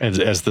other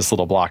as this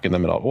little block in the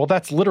middle. Well,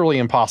 that's literally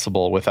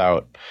impossible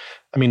without.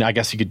 I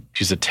guess you could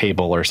use a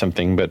table or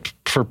something, but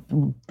for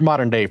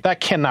modern day,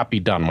 that cannot be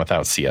done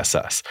without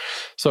CSS.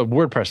 So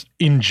WordPress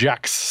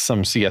injects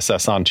some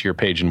CSS onto your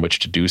page in which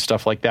to do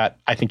stuff like that.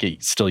 I think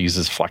it still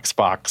uses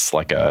Flexbox,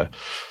 like a,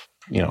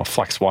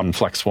 Flex 1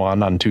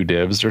 on 2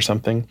 divs or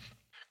something.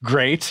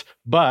 Great.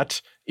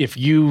 But if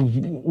you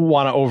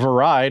want to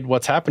override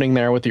what's happening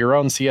there with your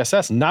own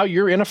CSS, now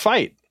you're in a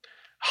fight.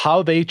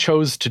 How they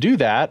chose to do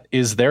that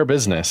is their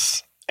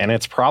business. And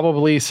it's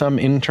probably some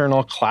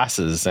internal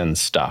classes and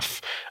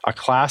stuff. A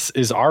class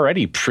is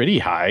already pretty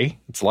high.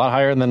 It's a lot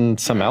higher than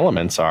some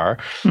elements are.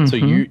 Mm-hmm. So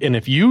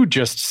if you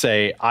just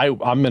say, I'm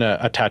going to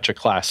attach a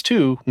class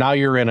too, now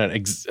you're in a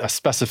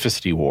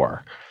specificity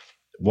war.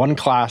 One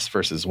class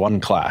versus one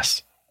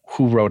class.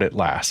 Who wrote it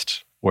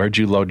last? Where'd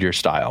you load your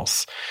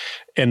styles?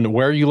 And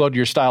where you load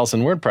your styles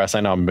in WordPress,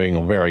 I know I'm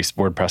being very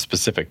WordPress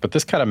specific, but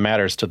this kind of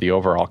matters to the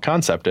overall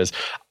concept is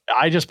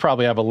I just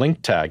probably have a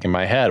link tag in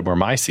my head where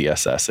my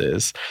CSS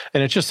is.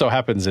 And it just so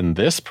happens in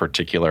this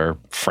particular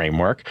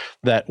framework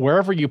that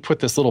wherever you put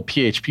this little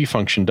PHP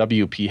function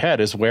WP head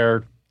is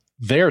where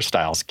their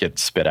styles get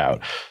spit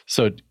out.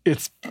 So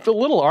it's a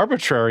little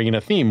arbitrary in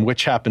a theme,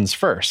 which happens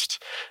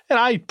first. And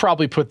I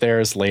probably put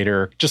theirs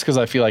later just because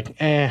I feel like,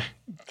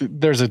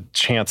 there's a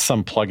chance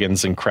some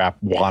plugins and crap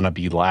want to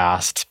be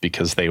last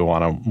because they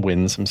want to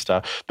win some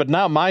stuff. But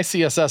now my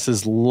CSS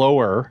is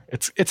lower.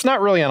 It's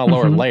not really on a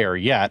lower layer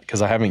yet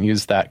because I haven't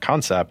used that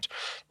concept,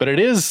 but it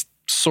is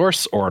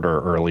source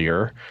order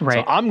earlier.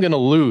 Right. So I'm going to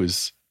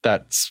lose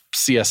that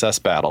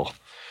CSS battle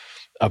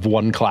of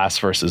one class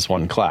versus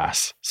one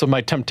class. So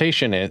my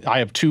temptation is I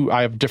have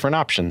different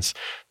options.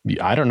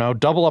 I don't know,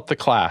 double up the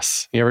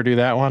class. You ever do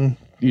that one?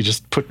 You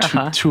just put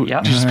two.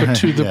 Yep. You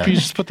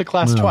just put the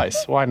class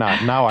twice. Why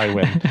not? Now I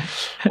win.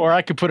 Or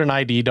I could put an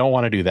ID. Don't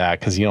want to do that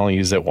because you only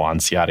use it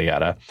once. Yada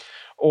yada.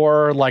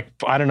 Or like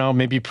I don't know.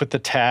 Maybe put the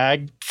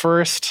tag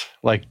first,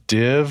 like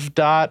div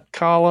dot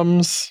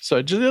columns.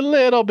 So just a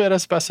little bit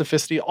of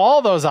specificity.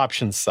 All those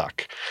options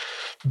suck.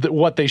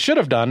 What they should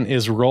have done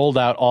is rolled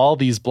out all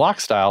these block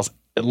styles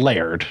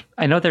layered.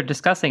 I know they're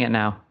discussing it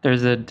now.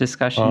 There's a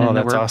discussion in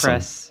the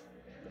WordPress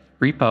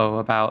repo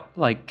about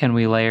like, can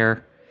we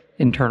layer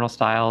internal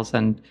styles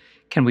and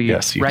can we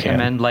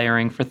recommend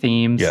layering for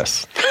themes?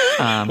 Yes.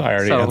 I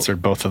already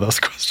answered both of those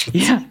questions.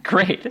 Yeah,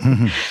 great.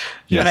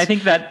 Yes. And I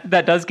think that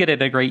does get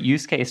at a great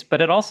use case.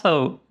 But it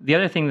also, the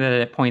other thing that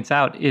it points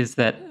out is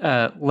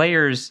that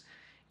layers,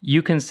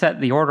 you can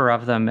set the order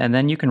of them and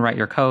then you can write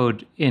your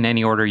code in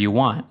any order you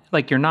want.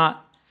 Like you're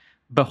not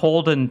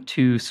beholden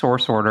to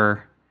source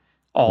order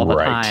all the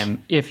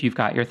time. If you've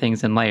got your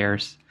things in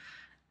layers,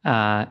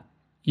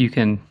 you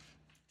can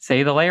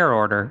say the layer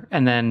order,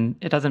 and then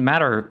it doesn't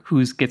matter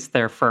who gets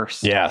there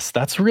first. Yes,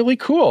 that's really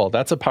cool.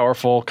 That's a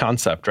powerful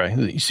concept,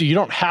 right? So you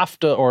don't have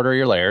to order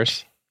your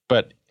layers,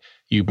 but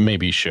you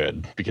maybe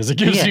should because it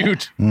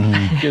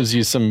gives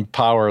you some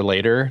power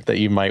later that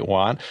you might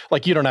want.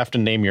 Like you don't have to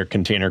name your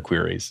container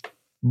queries,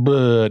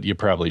 but you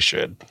probably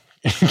should.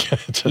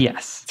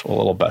 Yes. It's a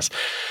little best.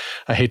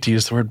 I hate to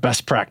use the word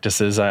best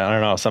practices. I don't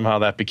know. Somehow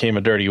that became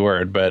a dirty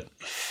word, but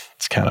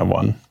it's kind of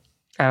one.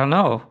 I don't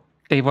know.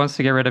 Dave wants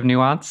to get rid of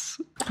nuance.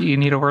 You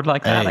need a word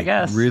like that, I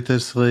guess.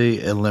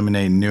 Ruthlessly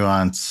eliminate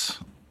nuance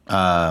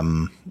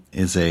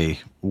is a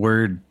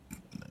word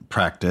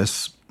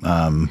practice.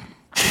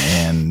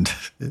 And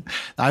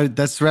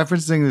that's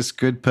referencing this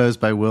good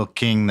post by Will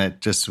King that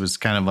just was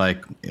kind of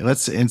like,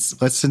 let's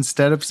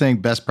instead of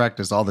saying best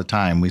practice all the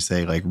time, we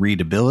say like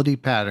readability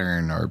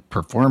pattern or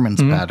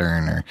performance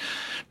pattern, or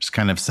just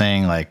kind of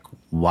saying like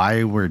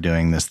why we're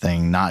doing this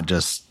thing, not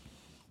just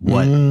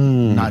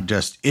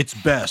it's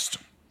best.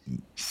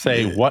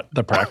 Say what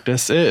the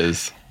practice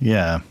is.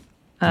 Yeah.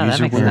 Use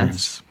your words.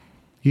 Sense.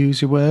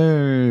 Use your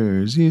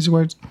words. Use your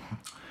words.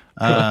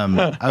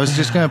 I was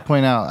just going to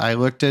point out, I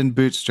looked in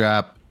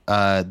Bootstrap.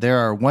 There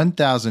are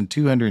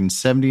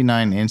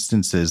 1,279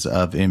 instances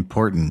of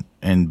important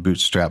in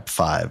Bootstrap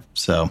 5.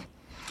 So,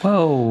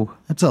 whoa,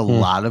 that's a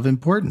lot of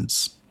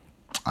importance.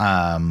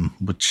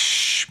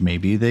 Which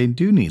maybe they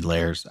do need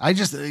layers. I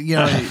just,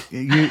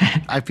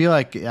 I feel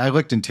like I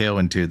looked in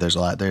Tailwind too. There's a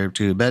lot there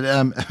too, but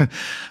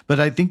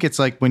I think it's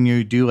like when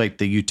you do like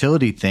the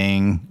utility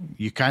thing,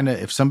 you kind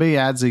of, if somebody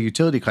adds a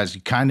utility class,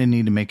 you kind of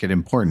need to make it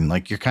important.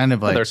 Like you're kind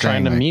of like they're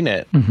trying to mean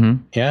it.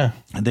 Yeah,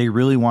 they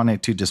really want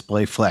it to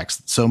display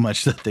flex so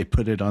much that they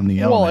put it on the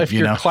element. Well, if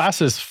your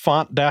class is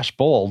font dash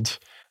bold,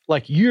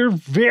 like you're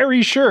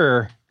very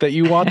sure that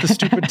you want the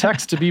stupid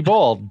text to be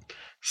bold.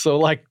 So,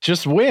 like,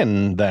 just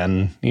win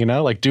then,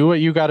 like do what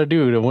you got to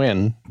do to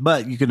win.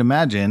 But you could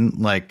imagine,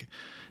 like,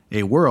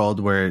 a world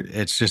where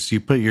it's just you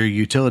put your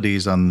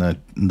utilities on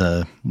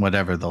the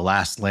whatever, the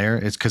last layer.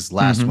 It's because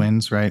last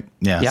wins, right?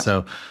 Yeah. Yep.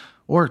 So,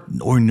 or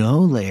no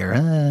layer.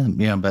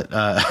 But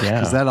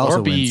because that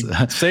also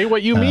wins. Say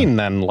what you mean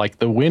then, like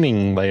the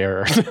winning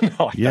layer.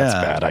 No, that's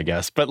bad, I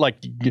guess. But, like,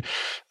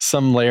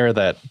 some layer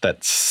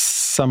that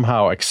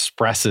somehow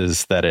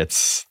expresses that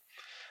it's,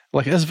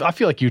 like, I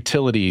feel like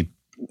utility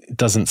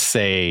doesn't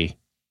say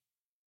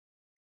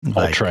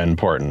like, ultra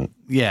important.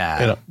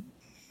 Yeah.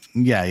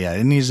 Yeah.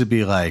 It needs to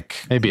be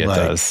like maybe it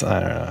does. I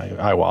don't know.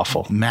 I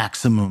waffle.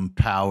 Maximum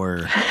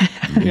power.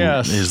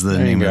 Yes, is the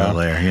name of the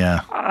layer.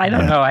 Yeah. I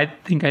don't know. I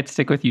think I'd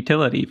stick with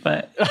utility,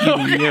 but you.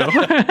 All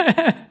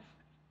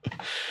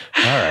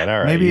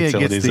right. Maybe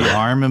utilities it gets the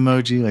arm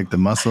emoji, like the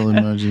muscle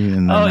emoji,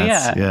 and then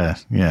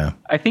yeah.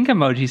 I think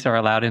emojis are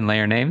allowed in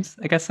layer names.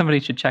 I guess somebody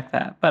should check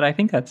that, but I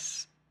think that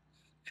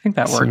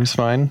works. Seems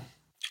fine.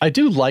 I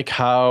do like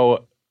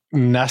how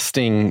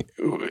nesting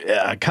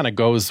kind of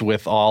goes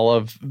with all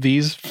of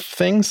these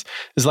things.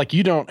 Is like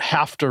you don't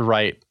have to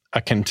write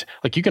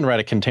like you can write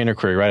a container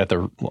query right at the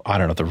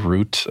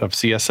root of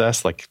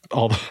CSS, like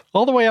all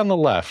the way on the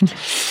left,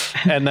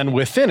 and then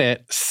within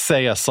it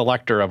say a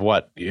selector of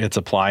what it's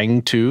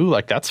applying to.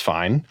 Like that's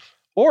fine.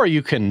 Or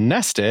you can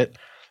nest it,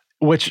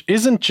 which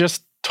isn't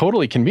just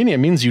totally convenient.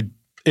 It means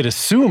it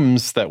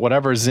assumes that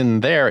whatever's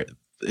in there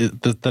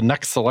the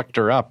next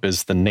selector up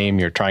is the name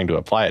you're trying to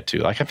apply it to.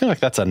 Like, I feel like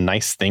that's a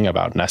nice thing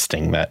about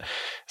nesting that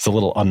is a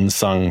little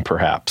unsung,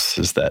 perhaps,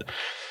 is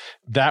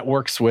that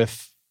works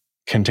with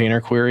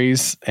container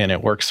queries and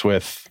it works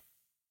with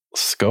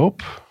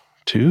scope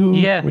too,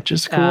 which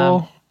is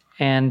cool.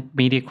 And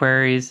media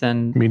queries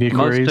and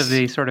most of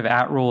the sort of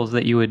at rules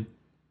that you would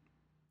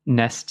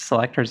nest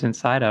selectors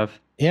inside of.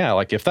 Yeah,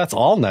 like if that's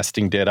all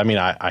nesting did, I mean,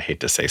 I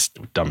hate to say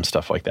dumb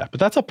stuff like that, but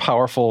that's a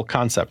powerful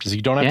concept, is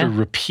you don't have to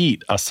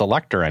repeat a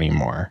selector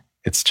anymore.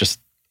 It's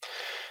just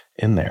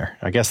in there.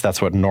 I guess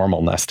that's what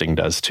normal nesting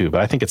does too,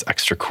 but I think it's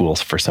extra cool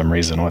for some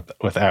reason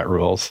with at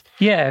rules.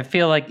 Yeah, I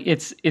feel like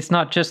it's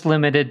not just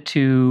limited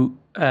to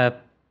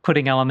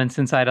putting elements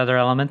inside other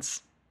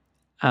elements.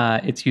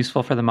 It's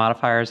useful for the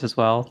modifiers as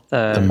well.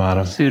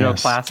 The pseudo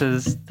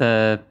classes,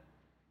 the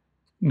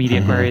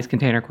media queries,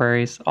 container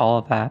queries, all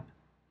of that.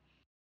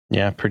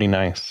 Yeah, pretty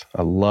nice.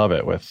 I love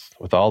it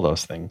with all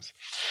those things.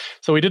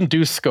 So we didn't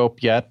do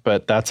scope yet,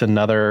 but that's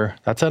another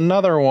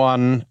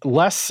one.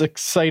 Less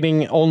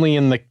exciting only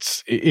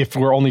if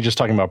we're only just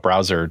talking about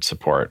browser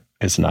support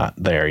is not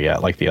there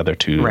yet, like the other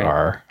two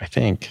are, I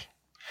think.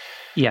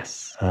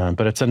 Yes.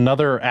 But it's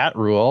another at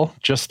rule.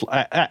 Just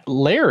at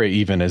layer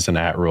even is an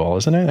at rule,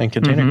 isn't it? And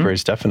container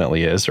queries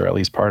definitely is, or at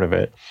least part of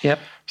it. Yep.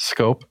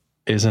 Scope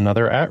is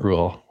another at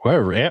rule.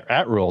 Where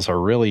at rules are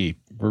really,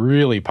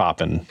 really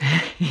popping.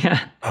 Yeah.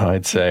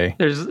 I'd say.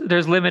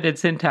 There's limited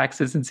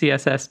syntaxes in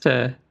CSS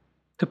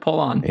to pull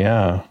on.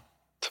 Yeah.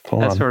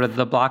 That's sort of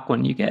the block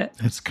one you get.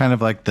 It's kind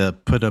of like the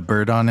put a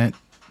bird on it,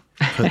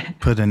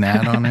 put an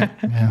ad on it.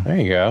 Yeah. There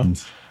you go.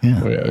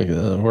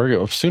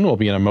 Yeah. Soon we'll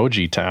be in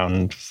emoji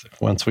town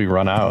once we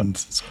run out.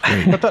 It's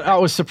great. But I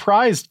was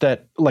surprised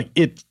that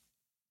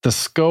the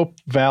scope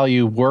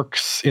value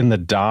works in the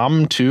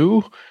DOM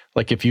too.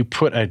 Like if you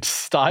put a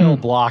style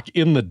block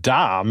in the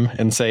DOM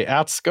and say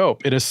at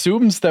scope, it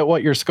assumes that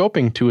what you're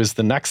scoping to is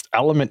the next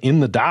element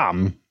in the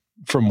DOM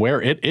from where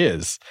it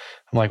is.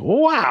 I'm like,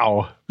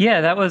 wow.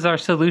 Yeah, that was our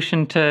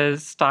solution to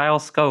style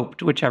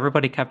scoped, which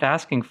everybody kept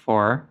asking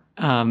for.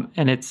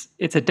 And it's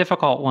a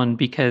difficult one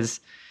because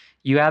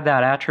you add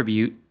that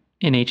attribute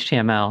in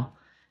HTML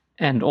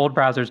and old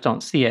browsers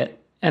don't see it.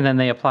 And then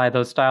they apply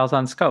those styles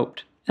on scoped.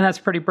 And that's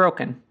pretty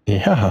broken.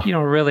 Yeah. You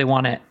don't really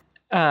want it.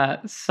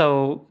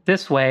 So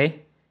this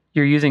way,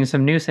 you're using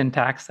some new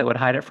syntax that would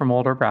hide it from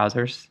older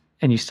browsers,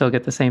 and you still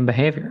get the same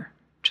behavior,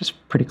 which is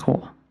pretty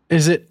cool.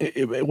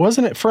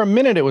 Wasn't it for a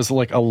minute, it was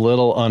like a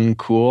little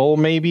uncool,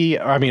 maybe?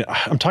 I mean,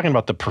 I'm talking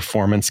about the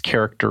performance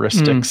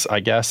characteristics, I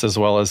guess, as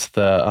well as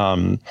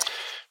the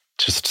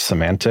just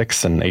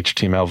semantics and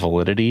HTML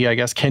validity, I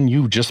guess. Can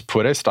you just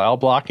put a style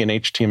block in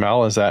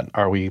HTML?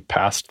 Are we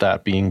past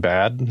that being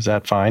bad? Is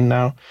that fine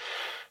now?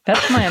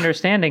 That's my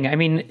understanding. I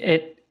mean,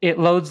 it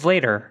loads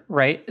later,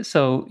 right?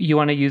 So you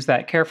want to use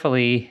that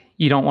carefully.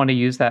 You don't want to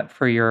use that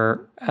for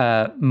your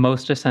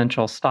most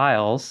essential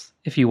styles.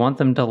 If you want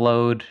them to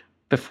load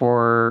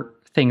before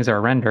things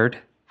are rendered,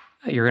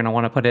 you're going to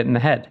want to put it in the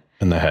head.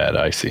 In the head,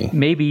 I see.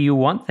 Maybe you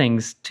want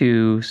things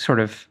to sort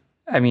of,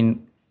 I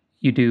mean,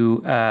 you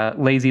do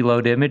lazy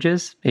load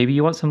images. Maybe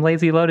you want some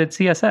lazy loaded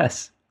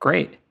CSS.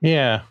 Great.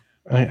 Yeah.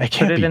 I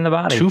can't put it in the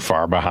body. Too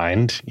far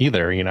behind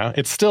either,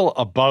 It's still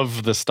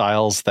above the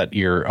styles that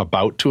you're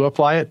about to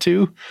apply it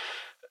to,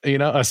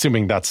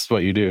 assuming that's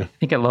what you do. I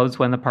think it loads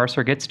when the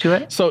parser gets to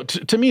it. So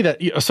to me I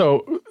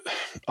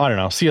don't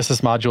know,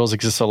 CSS modules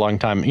exist a long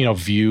time.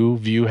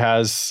 Vue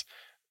has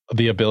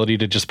the ability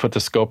to just put the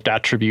scoped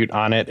attribute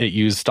on it. It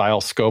uses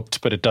style scoped,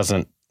 but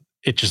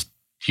it just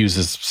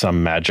uses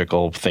some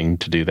magical thing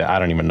to do that. I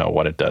don't even know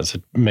what it does.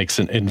 It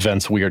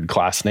invents weird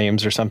class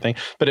names or something,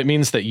 but it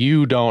means that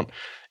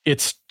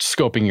it's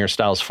scoping your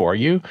styles for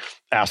you.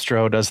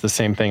 Astro does the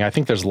same thing. I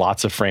think there's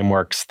lots of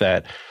frameworks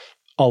that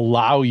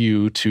allow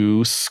you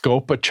to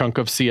scope a chunk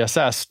of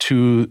CSS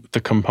to the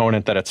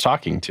component that it's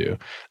talking to.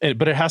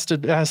 But it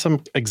has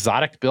some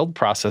exotic build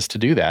process to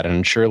do that.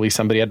 And surely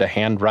somebody had to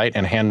hand write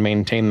and hand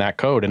maintain that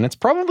code. And it's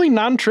probably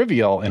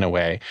non-trivial in a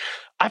way.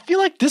 I feel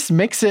like this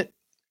makes it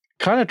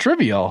kind of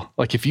trivial.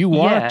 Like if you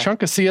want a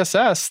chunk of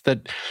CSS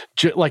that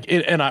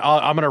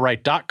I'm going to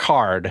write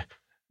 .card,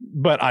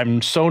 but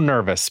I'm so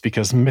nervous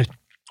because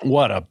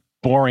what a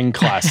boring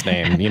class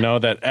name,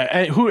 that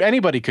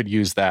anybody could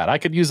use that. I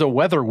could use a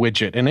weather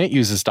widget and it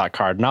uses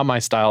 .card. Now my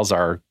styles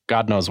are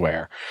God knows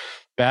where.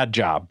 Bad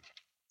job.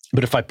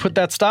 But if I put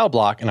that style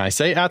block and I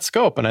say at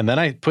scope and then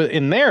I put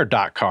in there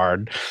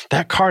 .card,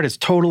 that card is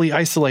totally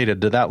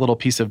isolated to that little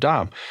piece of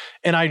DOM.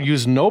 And I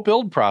use no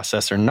build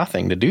process or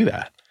nothing to do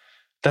that.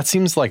 That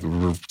seems like,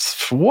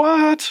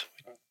 what?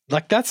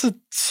 Like that's a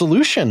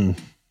solution.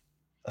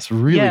 That's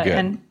really good.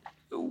 And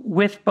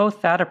with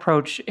both that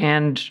approach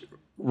and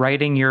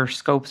writing your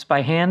scopes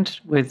by hand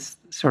with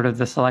sort of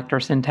the selector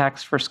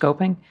syntax for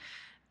scoping,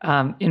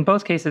 in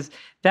both cases,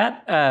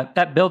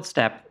 that build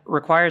step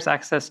requires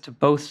access to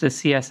both the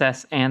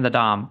CSS and the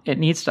DOM. It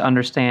needs to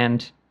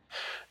understand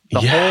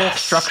the whole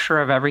structure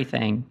of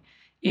everything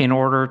in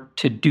order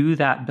to do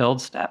that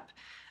build step,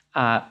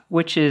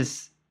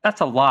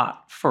 that's a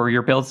lot for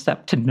your build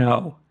step to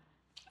know.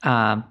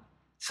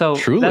 So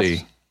truly,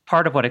 that's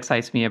part of what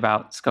excites me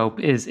about Scope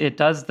is it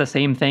does the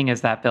same thing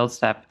as that build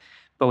step,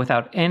 but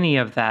without any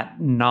of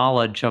that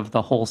knowledge of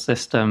the whole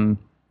system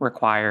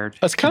required.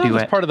 That's kind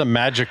of part of the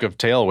magic of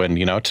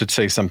Tailwind, to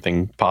say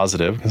something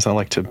positive, because I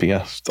like to be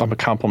I'm a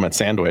compliment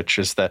sandwich,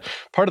 is that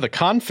part of the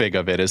config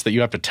of it is that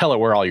you have to tell it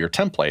where all your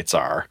templates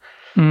are.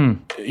 So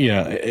you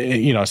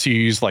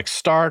use like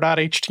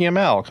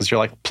star.html because you're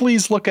like,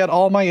 please look at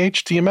all my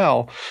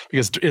HTML,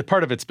 because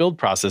part of its build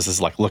process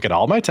is like, look at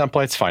all my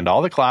templates, find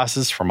all the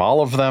classes from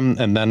all of them,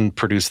 and then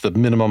produce the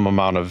minimum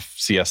amount of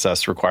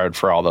CSS required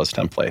for all those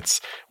templates,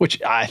 which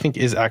I think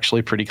is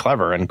actually pretty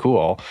clever and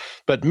cool.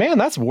 But man,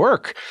 that's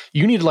work.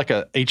 You need like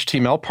a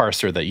HTML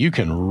parser that you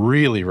can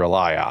really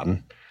rely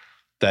on.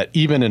 That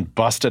even in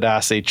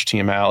busted-ass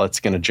HTML,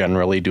 it's going to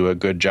generally do a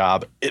good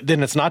job.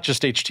 Then it's not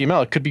just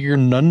HTML. It could be your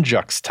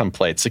Nunjux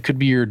templates. It could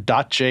be your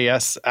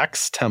 .jsx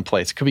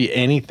templates. It could be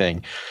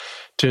anything.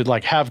 To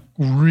like have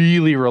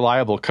really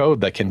reliable code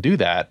that can do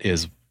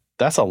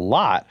that's a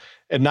lot.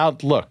 And now,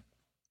 look,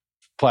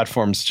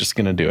 platform's just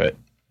going to do it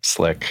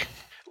slick.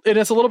 And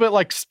it's a little bit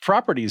like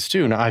properties,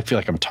 too. Now, I feel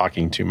like I'm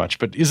talking too much,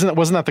 but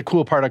wasn't that the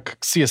cool part of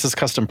CSS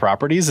custom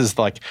properties is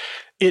like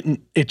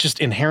it just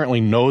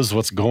inherently knows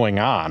what's going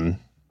on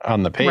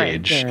the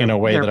page in a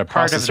way that a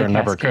processor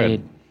never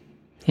could.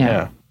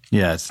 Yeah.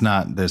 Yeah, it's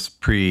not this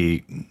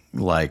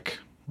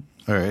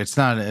it's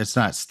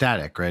not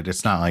static, right?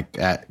 It's not like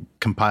at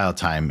compile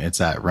time,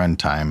 it's at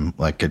runtime.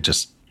 Like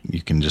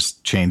you can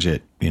just change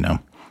it,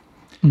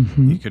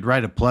 You could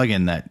write a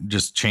plugin that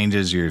just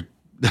changes your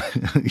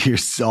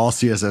all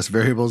CSS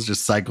variables,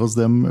 just cycles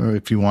them, or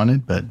if you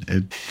wanted, but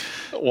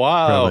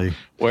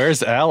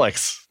where's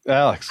Alex?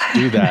 Alex,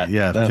 do that.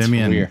 Yeah, that's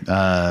Fimian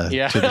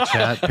to the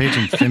chat page,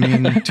 and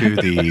Fimian to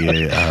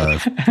the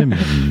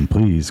Fimian,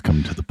 please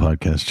come to the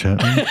podcast chat.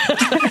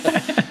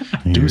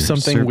 Do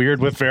something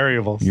weird with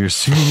variables. Your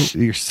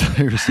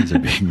services are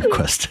being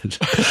requested.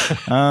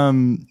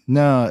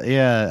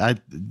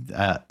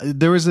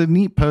 There was a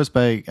neat post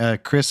by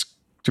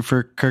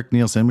Christopher Kirk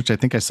Nielsen, which I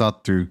think I saw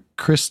through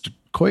Chris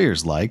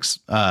Coyer's likes,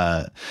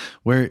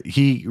 where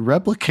he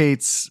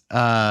replicates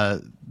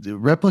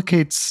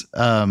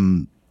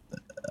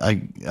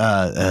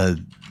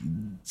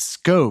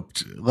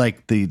scoped,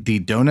 like the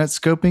donut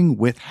scoping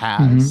with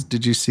has.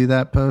 Did you see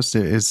that post?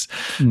 It is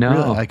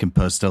really, I can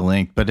post a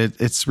link, but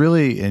it's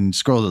really, and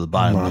scroll to the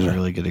bottom, there's a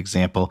really good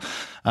example.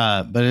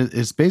 But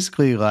it's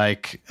basically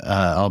like,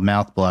 I'll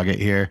mouth blog it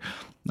here.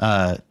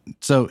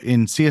 So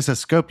in CSS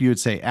scope, you would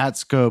say at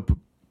scope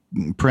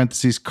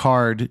parentheses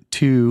card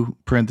to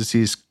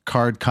parentheses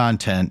card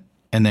content,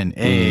 and then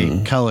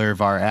color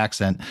var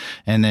accent,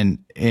 and then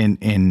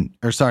in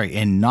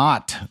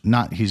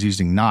not he's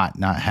using not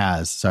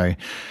has, sorry,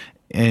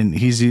 and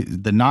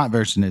the not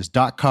version is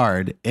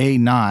 .card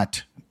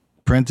not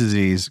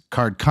parentheses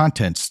card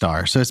content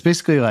star. So it's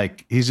basically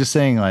like he's just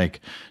saying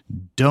like,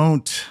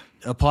 don't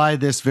apply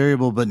this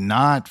variable, but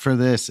not for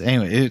this.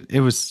 Anyway,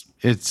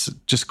 it's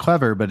just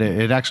clever, but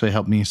it actually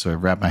helped me sort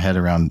of wrap my head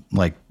around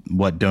like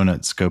what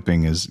donut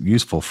scoping is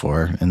useful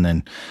for. And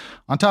then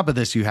on top of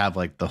this, you have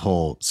like the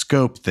whole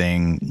scope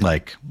thing,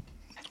 like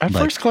At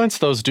first glance,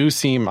 those do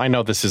seem, I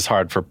know this is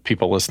hard for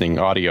people listening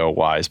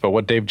audio-wise, but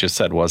what Dave just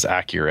said was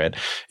accurate.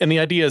 And the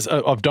idea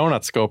of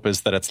donut scope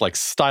is that it's like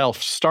style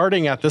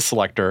starting at this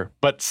selector,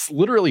 but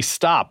literally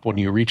stop when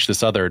you reach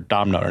this other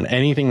DOM node. And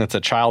anything that's a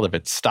child of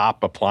it,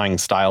 stop applying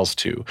styles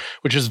to,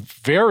 which is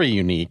very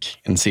unique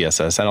in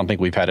CSS. I don't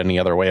think we've had any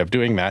other way of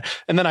doing that.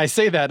 And then I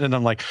say that, and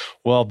I'm like,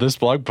 well, this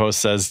blog post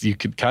says you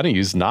could kind of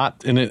use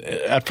not. And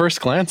at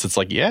first glance, it's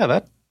like, yeah,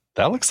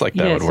 that looks like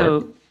that would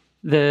work.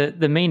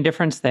 The main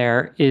difference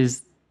there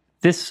is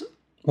this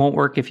won't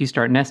work if you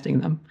start nesting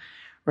them,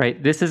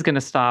 right? This is going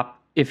to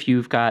stop if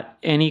you've got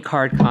any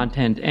card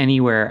content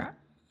anywhere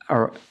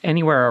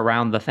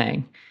around the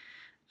thing.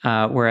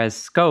 Whereas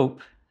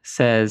scope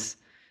says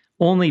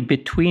only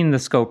between the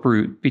scope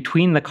root,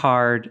 between the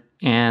card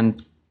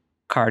and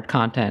card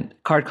content.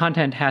 Card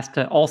content has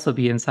to also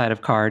be inside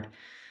of card.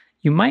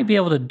 You might be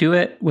able to do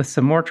it with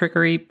some more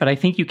trickery, but I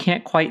think you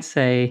can't quite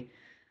say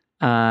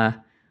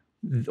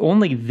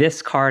only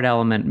this card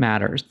element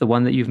matters, the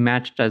one that you've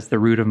matched as the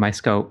root of my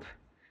scope.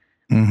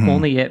 Mm-hmm.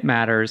 Only it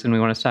matters, and we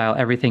want to style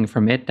everything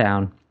from it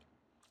down.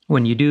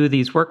 When you do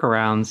these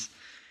workarounds,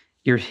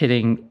 you're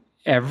hitting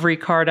every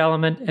card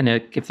element, and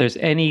if there's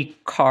any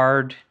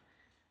card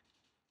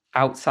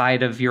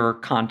outside of your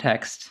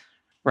context,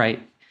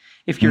 right?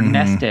 If you're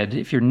nested,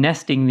 if you're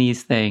nesting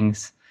these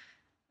things,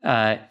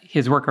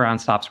 his workaround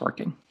stops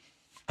working.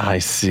 I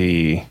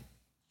see.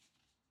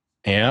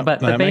 Yeah, but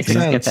the basics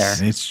get there.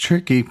 It's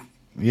tricky.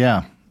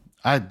 Yeah.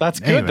 That's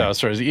good, though.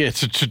 So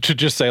to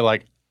just say,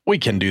 like, we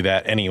can do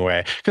that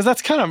anyway. Because that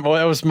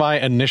was my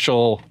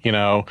initial,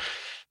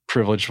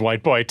 privileged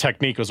white boy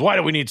technique was, why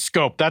do we need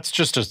scope? That's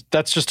just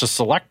a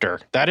selector.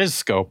 That is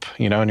scope,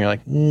 and you're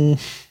like,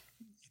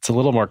 it's a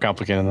little more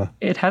complicated than that.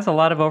 It has a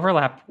lot of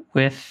overlap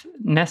with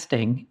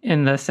nesting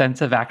in the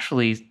sense of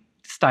actually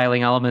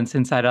styling elements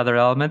inside other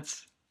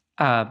elements.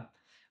 But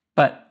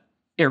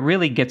it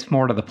really gets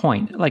more to the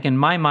point. Like in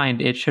my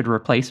mind, it should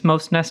replace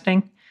most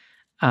nesting.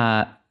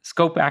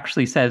 Scope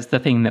actually says the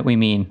thing that we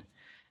mean,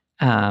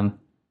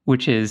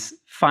 which is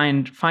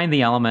find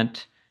the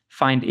element,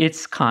 find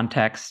its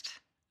context,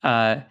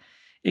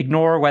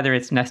 ignore whether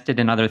it's nested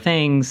in other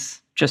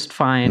things, just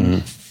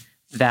find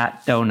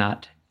that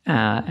donut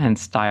and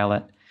style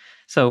it.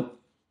 So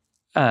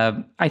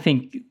I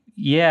think,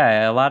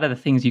 a lot of the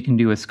things you can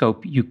do with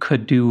scope, you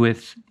could do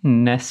with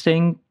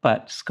nesting,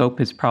 but scope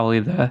is probably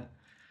the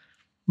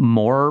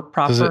more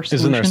proper solution.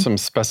 Isn't there some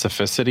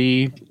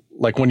specificity?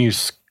 Like when you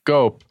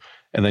scope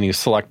and then you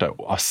select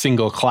a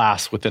single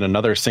class within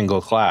another single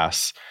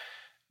class,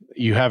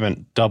 you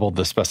haven't doubled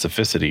the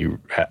specificity,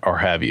 or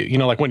have you?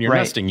 Like when you're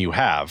nesting, you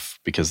have,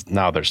 because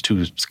now there's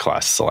two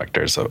class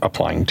selectors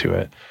applying to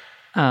it.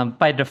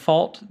 By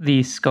default,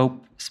 the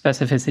scope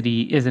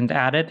specificity isn't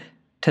added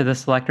to the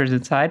selectors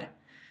inside.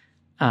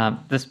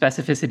 The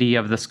specificity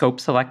of the scope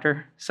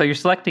selector. So you're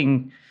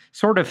selecting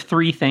sort of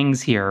three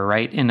things here,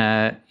 right? In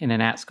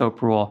an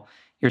 @scope rule,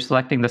 you're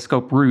selecting the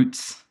scope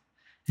roots,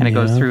 and it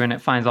goes through and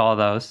it finds all of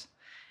those.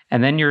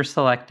 And then you're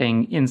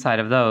selecting inside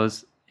of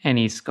those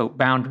any scope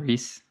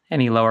boundaries,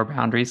 any lower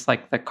boundaries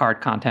like the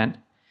card content.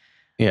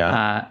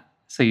 Yeah.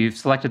 So you've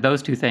selected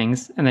those two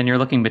things, and then you're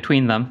looking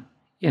between them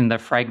in the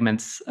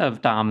fragments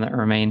of DOM that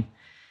remain,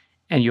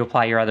 and you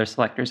apply your other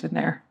selectors in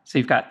there. So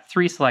you've got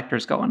three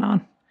selectors going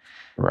on.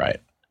 Right.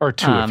 Or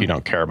two if you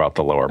don't care about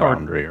the lower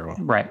boundary.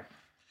 Right.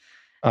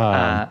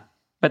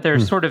 But they're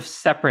sort of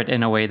separate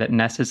in a way that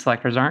nested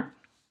selectors aren't.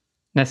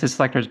 Nested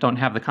selectors don't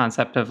have the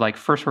concept of like,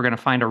 first we're going to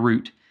find a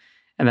root,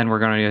 and then we're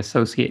going to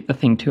associate the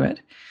thing to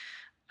it.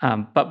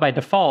 But by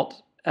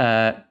default,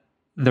 the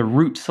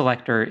root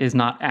selector is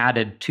not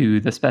added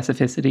to the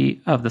specificity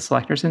of the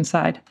selectors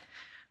inside.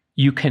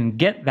 You can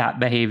get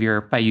that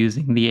behavior by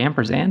using the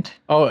ampersand.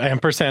 Oh,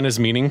 ampersand is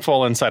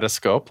meaningful inside a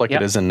scope like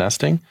it is in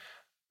nesting?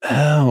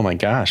 Oh my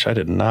gosh, I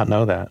did not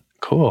know that.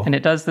 Cool. And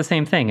it does the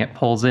same thing. It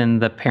pulls in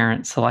the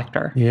parent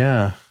selector.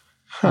 Yeah.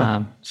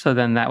 Huh. So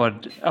then that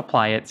would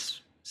apply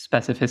its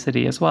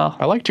specificity as well.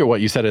 I liked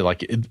what you said.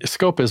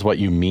 Scope is what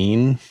you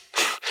mean.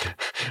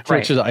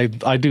 Which is,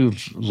 I do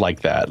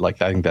like that.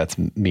 Like, I think that's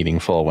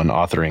meaningful when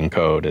authoring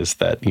code, is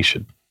that you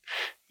should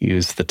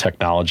use the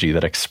technology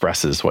that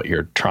expresses what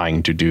you're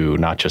trying to do,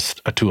 not just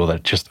a tool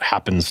that just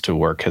happens to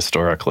work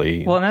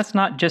historically. Well, and that's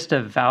not just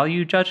a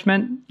value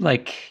judgment.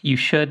 Like you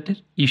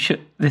should,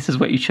 this is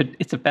what you should,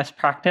 it's a best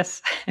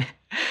practice.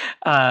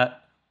 But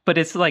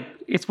it's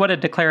what a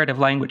declarative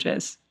language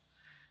is.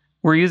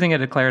 We're using a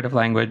declarative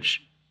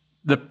language.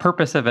 The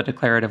purpose of a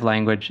declarative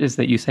language is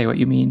that you say what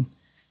you mean,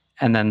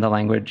 and then the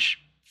language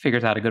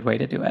figures out a good way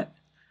to do it.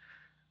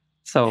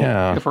 So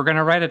if we're going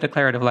to write a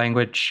declarative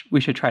language,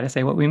 we should try to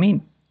say what we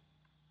mean,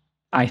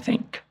 I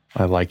think.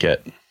 I like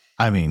it.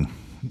 I mean,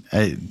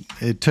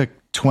 it took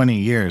 20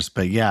 years,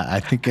 but I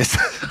think it's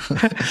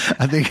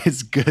I think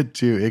it's good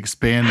to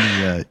expand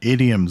the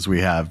idioms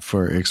we have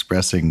for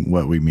expressing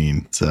what we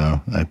mean.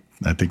 So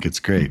I think it's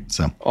great.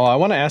 So, I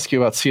want to ask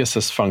you about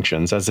CSS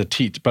functions as a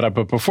but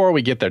before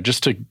we get there,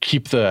 just to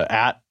keep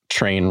the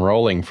train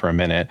rolling for a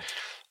minute.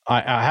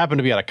 I happened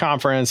to be at a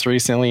conference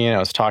recently, and I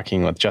was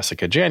talking with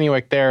Jessica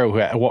Januik there,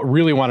 who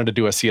really wanted to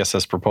do a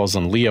CSS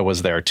proposal, and Leah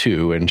was there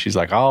too. And she's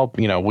like,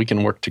 we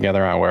can work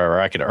together on wherever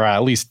I could, or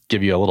at least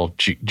give you a little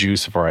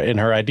juice for it. And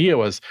her idea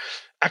was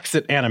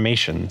exit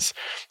animations.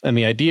 And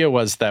the idea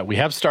was that we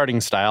have starting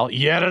style,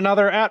 yet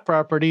another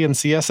property in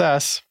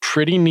CSS,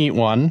 pretty neat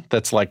one.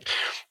 That's like,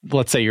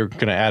 let's say you're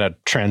going to add a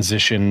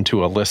transition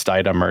to a list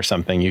item or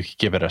something. You could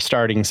give it a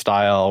starting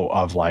style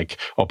of like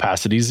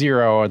opacity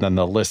 0, and then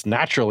the list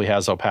naturally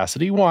has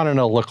opacity 1, and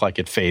it'll look like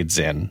it fades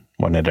in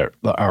when it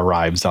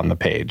arrives on the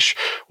page,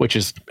 which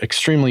is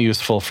extremely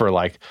useful for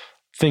like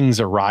things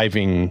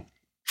arriving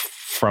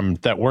from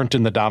that weren't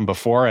in the DOM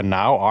before and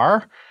now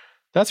are.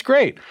 That's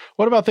great.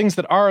 What about things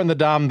that are in the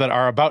DOM that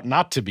are about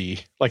not to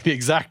be, like the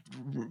exact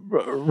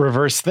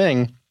reverse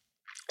thing?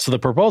 So the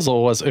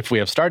proposal was, if we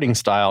have starting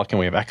style, can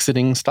we have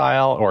exiting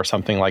style or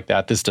something like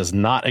that? This does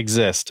not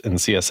exist in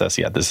CSS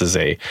yet.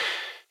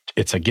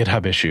 It's a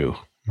GitHub issue.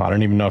 I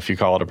don't even know if you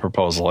call it a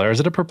proposal. Or is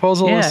it a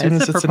proposal? Yeah,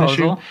 it's a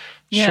proposal.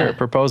 Yeah. Sure,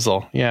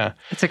 proposal. Yeah.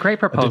 It's a great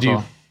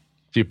proposal.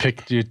 Do you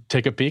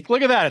take a peek?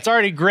 Look at that. It's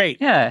already great.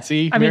 Yeah.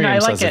 See, Miriam I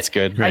like says it's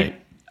good. Right.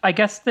 I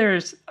guess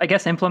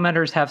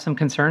implementers have some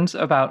concerns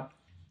about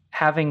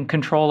having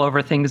control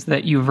over things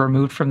that you've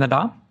removed from the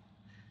DOM.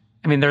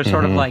 I mean, they're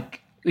sort of like,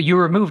 you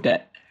removed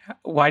it.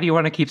 Why do you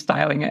want to keep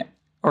styling it?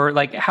 Or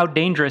like, how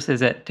dangerous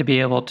is it to be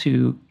able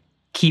to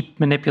keep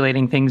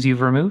manipulating things you've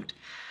removed?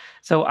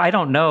 So I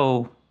don't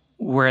know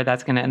where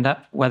that's going to end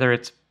up, whether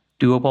it's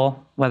doable,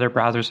 whether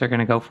browsers are going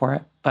to go for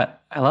it.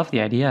 But I love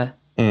the idea.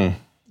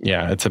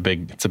 Yeah, it's a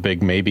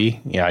big maybe.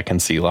 Yeah, I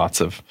can see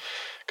lots of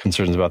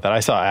concerns about that.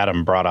 I saw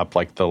Adam brought up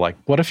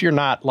what if you're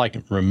not like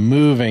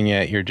removing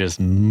it, you're just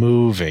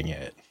moving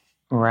it?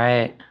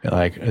 Right.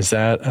 Like, is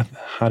that,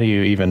 how do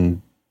you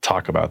even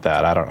talk about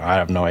that. I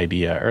have no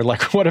idea. Or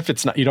like, what if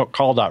it's not, you don't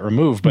call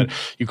 .remove, but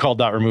you call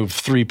 .remove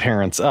 3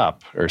 parents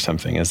up or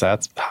something? Is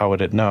that, how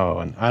would it know?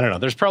 And I don't know.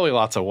 There's probably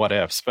lots of what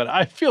ifs, but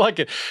I feel like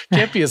it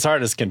can't be as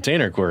hard as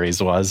container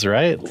queries was,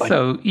 right? Like,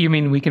 so you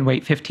mean we can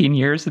wait 15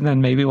 years and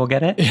then maybe we'll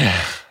get it?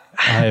 Yeah.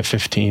 I have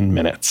 15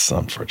 minutes,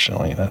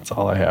 unfortunately. That's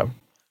all I have.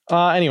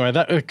 Anyway,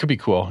 it could be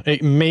cool.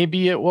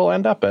 Maybe it will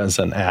end up as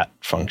an at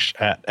function,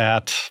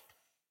 at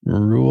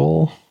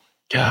rule.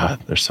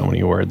 God, there's so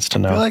many words to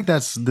know. I feel like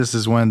this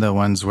is one of the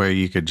ones where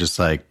you could just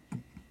like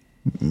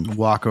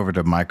walk over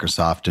to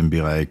Microsoft and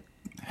be like,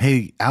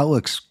 hey,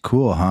 Outlook's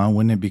cool, huh?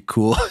 Wouldn't it be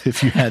cool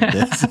if you had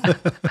this?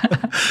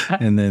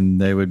 And then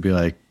they would be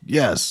like,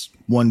 yes,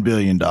 $1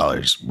 billion.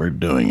 We're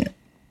doing it.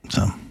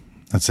 So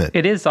that's it.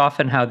 It is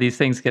often how these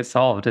things get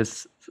solved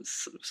is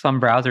some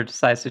browser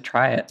decides to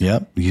try it.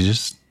 Yep. You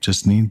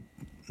just need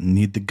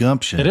the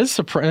gumption. It is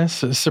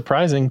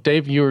surprising.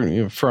 Dave,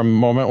 you for a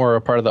moment were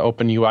a part of the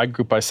Open UI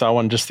group. I saw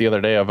one just the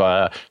other day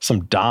of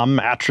some DOM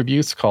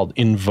attributes called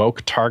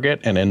invoke target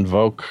and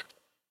invoke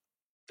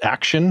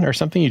action or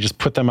something. You just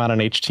put them on an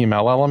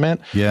HTML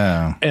element.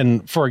 Yeah.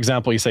 And for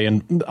example, you say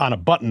on a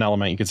button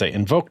element, you could say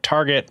invoke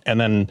target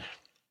and then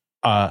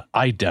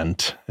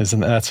ident.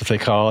 That's what they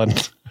call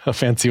it? A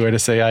fancy way to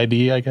say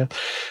ID, I guess.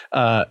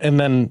 And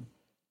then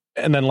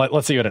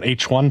let's say you had an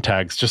H1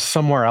 tags just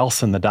somewhere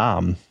else in the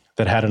DOM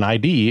that had an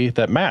ID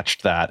that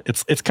matched that.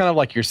 It's kind of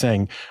like you're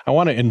saying, I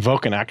want to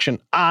invoke an action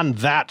on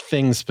that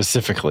thing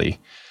specifically,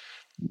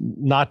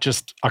 not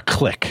just a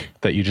click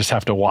that you just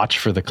have to watch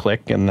for the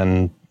click and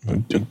then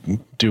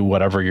do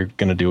whatever you're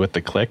going to do with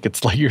the click.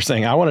 It's like you're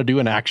saying, I want to do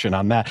an action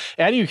on that.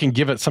 And you can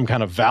give it some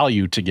kind of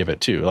value to give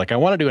it to. Like, I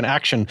want to do an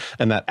action,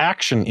 and that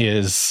action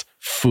is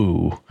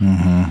foo.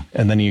 Mm-hmm.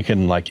 And then you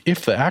can, like,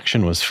 if the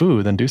action was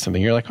foo, then do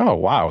something. You're like, oh,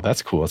 wow,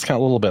 that's cool. It's kind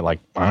of a little bit like,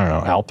 I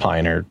don't know,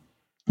 Alpine or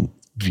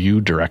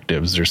Vue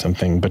directives or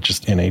something, but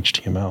just in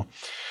HTML.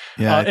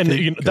 Yeah,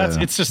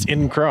 it's just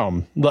in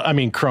Chrome. I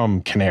mean,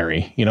 Chrome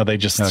Canary. They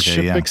just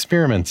ship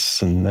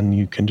experiments, and then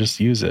you can just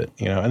use it.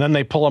 And then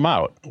they pull them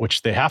out,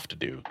 which they have to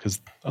do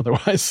because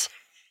otherwise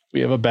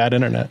we have a bad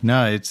internet.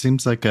 No, it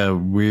seems like a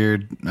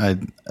weird.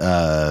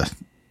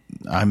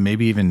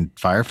 Maybe even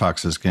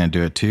Firefox is going to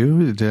do it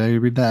too. Did I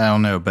read that? I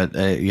don't know, but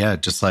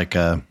just like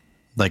I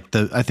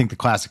think the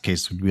classic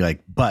case would be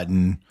like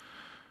button,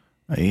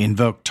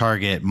 invoke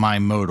target, my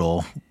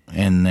modal.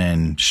 And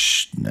then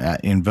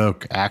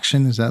invoke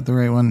action. Is that the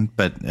right one?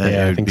 But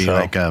it would be so.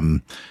 Like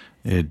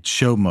it'd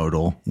show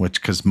modal,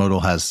 which because modal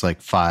has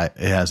like 5.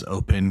 It has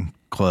open,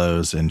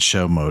 close, and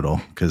show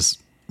modal. Because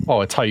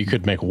it's how you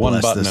could make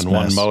one button and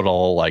one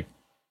modal, like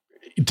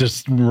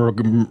just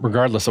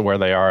regardless of where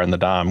they are in the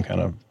DOM, kind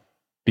of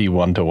be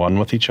one-to-one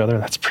with each other.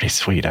 That's pretty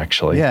sweet,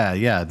 actually.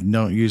 Yeah.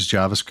 Don't use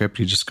JavaScript.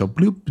 You just go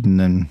bloop, and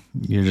then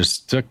you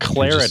just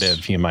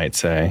declarative, you might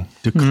say.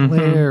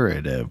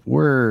 Declarative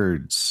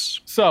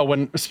words.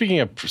 So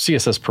speaking of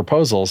CSS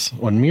proposals,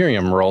 when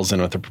Miriam rolls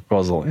in with a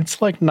proposal,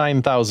 it's like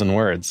 9,000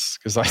 words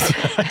because I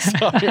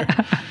saw here.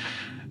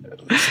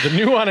 The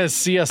new one is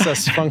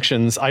CSS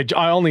Functions. I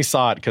only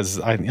saw it because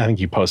I think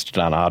you posted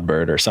it on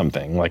Oddbird or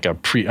something, like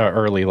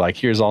early, like,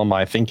 here's all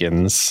my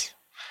thinkings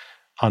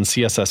on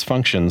CSS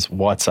Functions.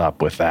 What's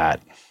up with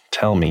that?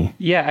 Tell me.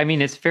 Yeah, I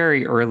mean, it's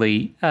very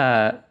early.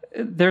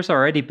 There's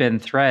already been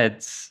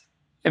threads.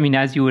 I mean,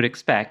 as you would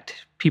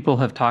expect, people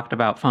have talked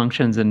about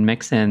functions and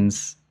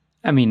mix-ins.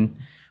 I mean,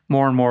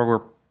 more and more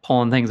we're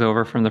pulling things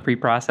over from the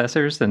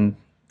preprocessors, and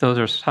those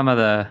are some of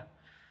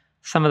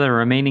the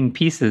remaining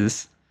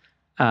pieces.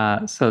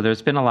 So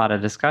there's been a lot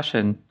of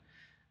discussion.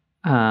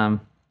 I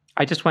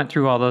just went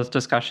through all those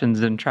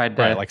discussions and tried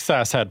to... Right, like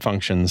SAS had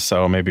functions,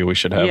 so maybe we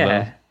should have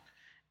them.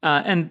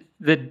 And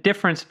the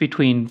difference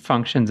between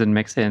functions and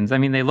mix-ins, I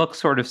mean, they look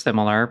sort of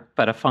similar,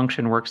 but a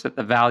function works at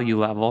the value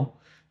level.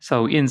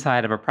 So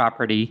inside of a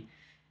property,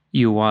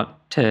 you want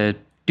to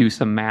do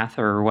some math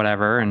or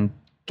whatever and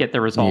get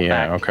the result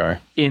back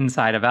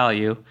inside a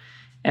value.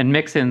 And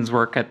mix-ins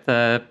work at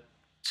the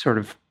sort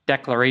of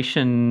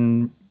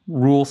declaration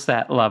rule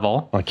set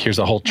level. Like, here's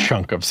a whole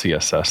chunk of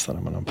CSS that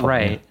I'm going to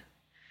apply.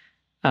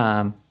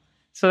 Right.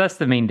 So that's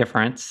the main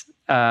difference.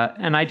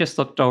 And I just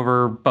looked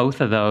over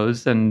both of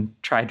those and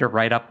tried to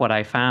write up what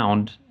I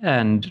found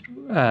and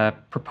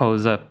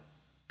propose a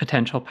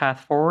potential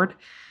path forward.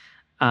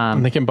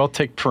 And they can both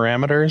take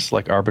parameters,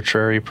 like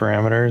arbitrary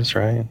parameters,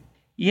 right?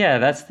 Yeah,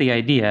 that's the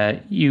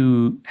idea.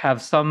 You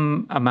have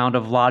some amount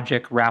of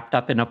logic wrapped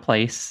up in a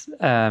place,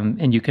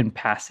 and you can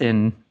pass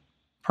in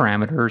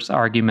parameters,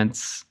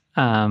 arguments,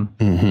 and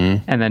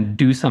then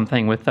do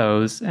something with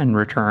those and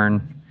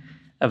return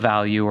a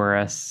value or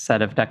a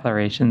set of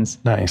declarations.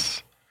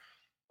 Nice.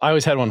 I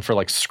always had one for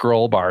like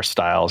scroll bar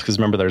styles, because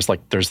remember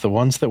there's the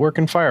ones that work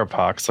in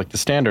Firefox, like the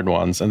standard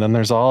ones, and then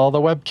there's all the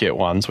WebKit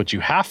ones, which you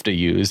have to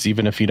use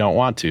even if you don't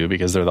want to,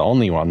 because they're the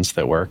only ones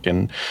that work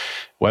in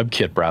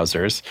WebKit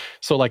browsers.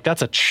 So like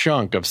that's a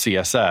chunk of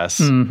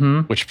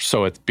CSS, which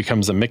so it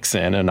becomes a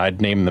mix-in, and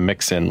I'd name the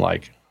mix-in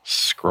like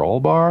scroll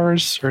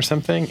bars or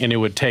something, and it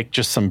would take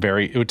just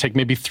it would take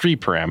maybe 3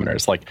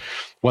 parameters, like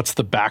what's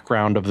the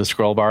background of the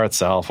scroll bar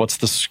itself, what's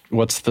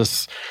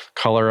this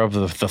color of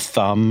the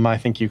thumb, I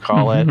think you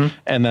call it,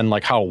 and then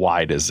like how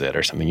wide is it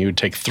or something. You would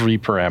take 3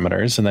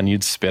 parameters, and then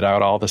you'd spit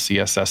out all the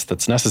CSS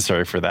that's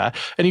necessary for that,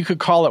 and you could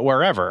call it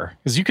wherever,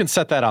 because you can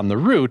set that on the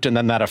root, and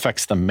then that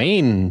affects the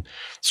main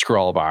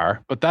scroll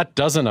bar, but that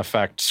doesn't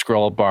affect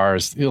scroll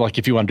bars. Like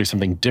if you want to do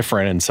something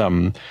different in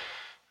some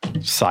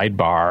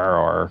sidebar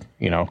or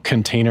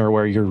container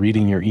where you're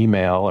reading your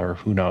email, or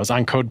who knows.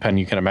 On CodePen,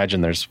 you can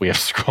imagine we have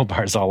scroll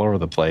bars all over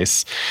the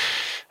place,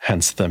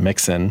 hence the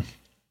mixin.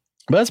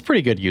 But that's a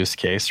pretty good use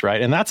case,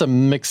 right? And that's a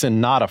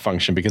mixin, not a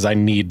function, because I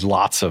need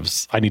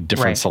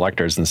different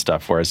selectors and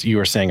stuff. Whereas you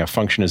were saying a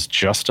function is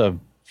just a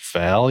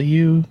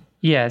value.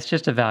 Yeah, it's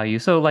just a value.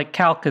 So like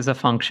calc is a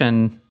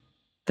function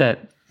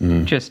that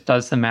just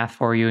does the math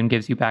for you and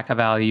gives you back a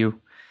value.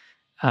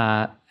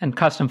 And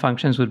custom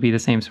functions would be the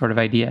same sort of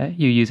idea.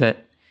 You use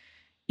it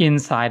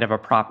inside of a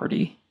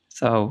property.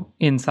 So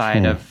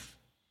inside of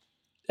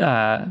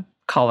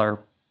color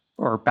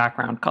or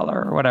background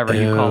color or whatever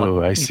you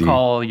call it. You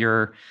call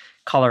your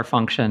color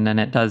function and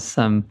it does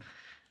some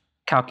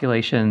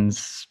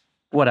calculations,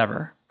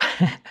 whatever,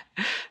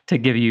 to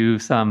give you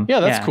some... Yeah,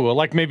 that's cool.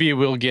 Like maybe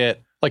we'll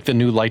get like the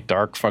new light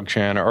dark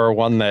function, or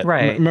one that...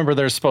 Remember,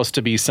 there's supposed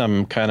to be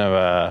some kind of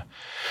a...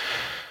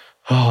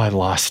 Oh, I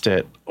lost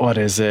it. What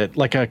is it?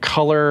 Like a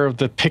color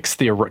that picks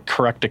the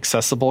correct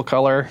accessible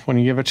color when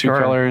you give it 2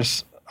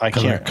 colors.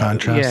 Color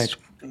contrast.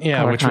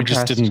 Yeah, which contrast. We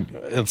just didn't.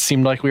 It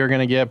seemed like we were going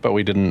to get, but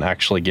we didn't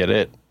actually get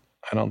it,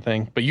 I don't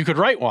think. But you could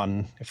write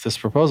one if this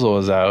proposal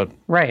was out.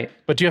 Right.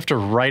 But do you have to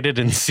write it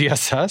in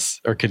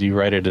CSS, or could you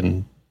write it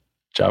in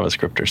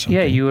JavaScript or something?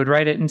 Yeah, you would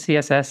write it in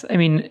CSS. I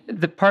mean,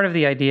 the part of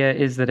the idea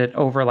is that it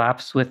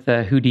overlaps with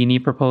the Houdini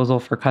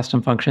proposal for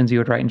custom functions you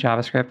would write in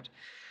JavaScript.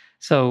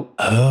 So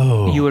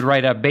you would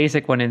write a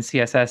basic one in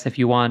CSS if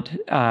you want,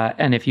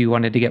 and if you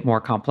wanted to get more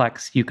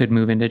complex, you could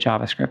move into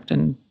JavaScript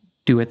and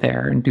do it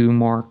there and do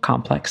more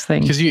complex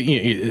things. Because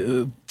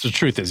the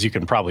truth is, you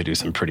can probably do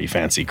some pretty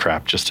fancy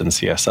crap just in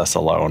CSS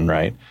alone,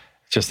 right?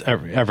 Just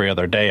every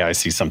other day I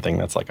see something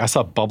that's like, I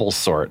saw bubble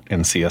sort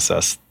in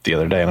CSS the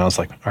other day, and I was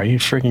like, are you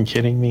freaking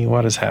kidding me?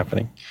 What is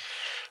happening?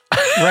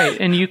 Right,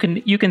 and you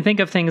can think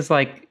of things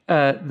like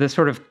the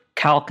sort of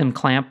calc and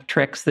clamp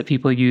tricks that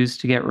people use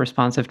to get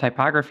responsive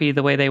typography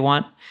the way they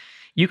want.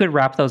 You could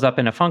wrap those up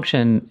in a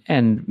function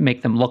and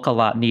make them look a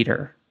lot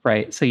neater,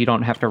 right? So you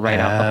don't have to write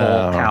out the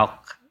whole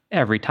calc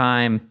every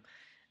time.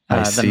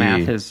 The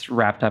math is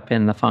wrapped up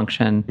in the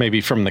function.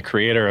 Maybe from the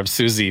creator of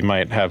Suzy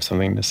might have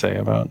something to say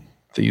about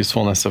the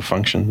usefulness of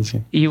functions.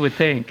 You would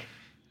think.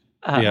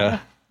 Yeah.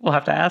 We'll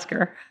have to ask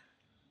her.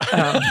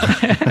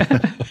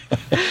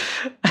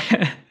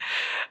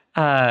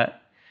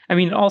 I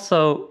mean,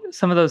 also,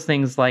 some of those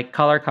things like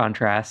color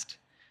contrast,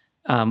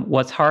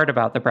 what's hard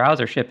about the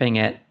browser shipping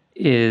it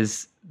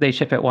is they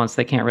ship it once,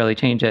 they can't really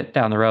change it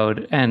down the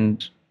road,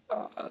 and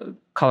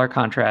color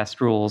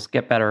contrast rules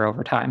get better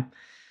over time.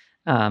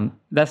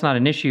 That's not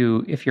an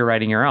issue if you're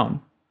writing your own.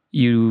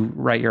 You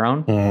write your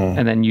own,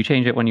 and then you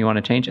change it when you want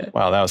to change it.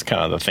 Wow, that was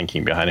kind of the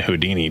thinking behind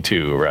Houdini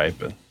too, right?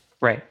 But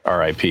right.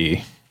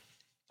 RIP.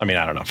 I mean,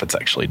 I don't know if it's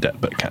actually dead,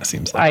 but it kind of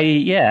seems like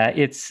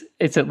it's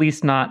at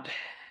least not...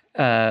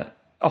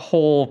 a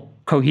whole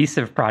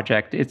cohesive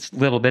project. It's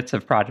little bits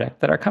of project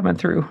that are coming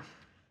through.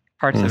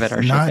 Parts of it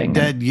are shipping. Not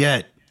dead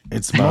yet.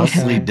 It's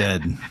mostly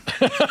dead.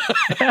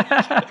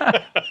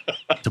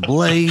 To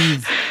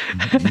blaze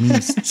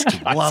means to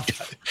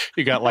bluff.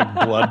 You got like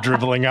blood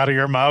dribbling out of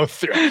your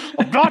mouth.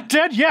 I'm not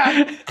dead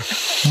yet.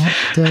 Not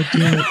dead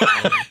yet.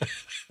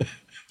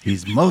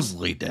 He's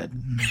mostly dead.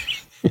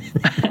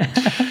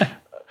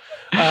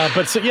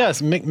 But so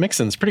yes,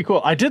 mixin's pretty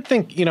cool. I did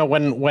think,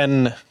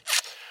 when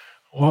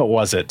what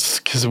was it?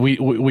 Because we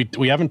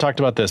haven't talked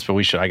about this, but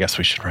I guess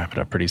we should wrap it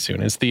up pretty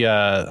soon. Is the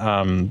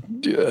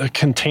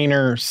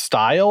container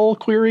style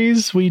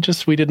queries? We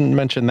didn't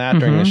mention that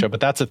during the show, but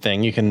that's a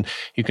thing you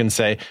can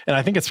say, and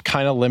I think it's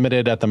kind of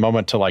limited at the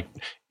moment to like,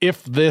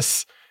 if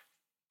this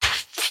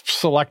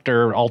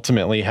selector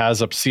ultimately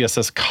has a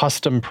CSS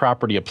custom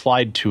property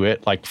applied to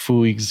it, like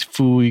foo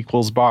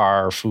equals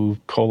bar, or foo :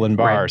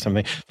 bar or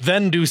something,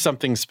 then do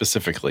something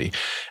specifically.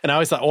 And I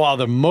always thought, well,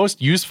 the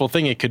most useful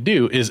thing it could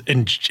do is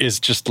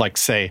just like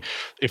say,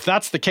 if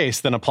that's the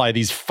case, then apply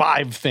these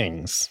 5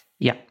 things.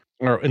 Yeah.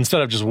 Or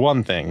instead of just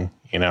one thing,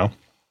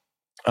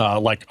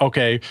 like,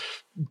 okay,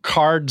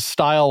 card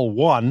style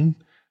 1.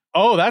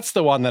 Oh, that's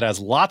the one that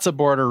has lots of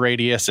border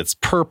radius. It's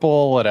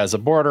purple. It has a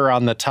border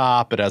on the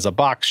top. It has a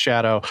box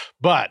shadow.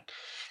 But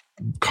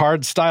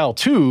card style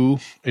 2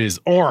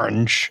 is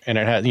orange, and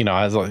it has,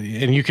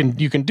 and you can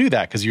do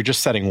that because you're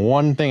just setting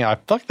one thing. I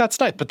feel like that's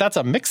nice, but that's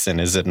a mixin,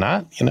 is it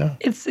not?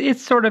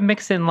 It's sort of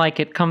mixin, like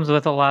it comes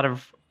with a lot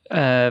of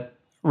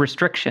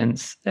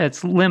restrictions.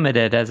 It's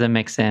limited as a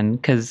mixin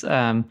because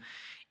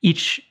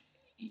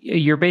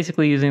you're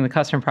basically using the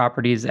custom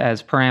properties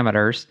as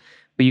parameters,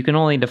 but you can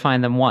only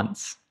define them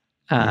once.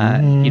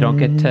 You don't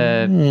get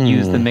to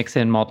use the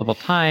mixin multiple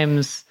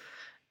times.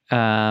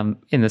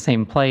 in the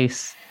same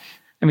place.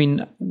 I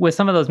mean, with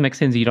some of those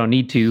mix-ins, you don't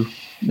need to.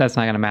 That's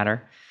not going to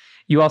matter.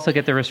 You also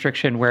get the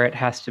restriction where it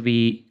has to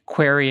be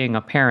querying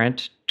a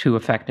parent to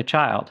affect a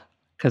child,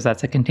 because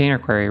that's a container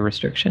query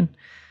restriction.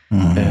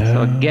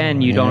 So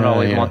again, you don't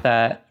always want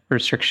that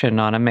restriction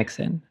on a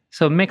mix-in.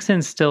 So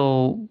mix-in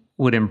still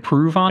would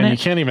improve on it. You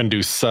can't even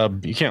do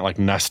you can't like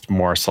nest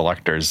more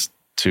selectors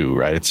too,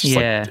 right? It's just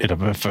like it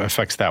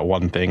affects that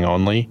one thing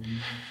only.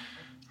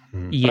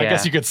 Yeah. I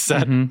guess you could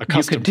set a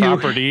custom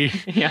property.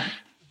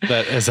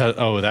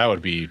 That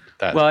would be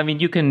that. Well, I mean,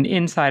 you can,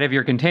 inside of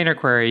your container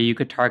query, you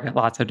could target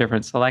lots of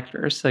different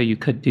selectors. So you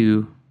could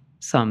do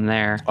some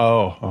there.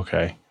 Oh,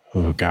 okay.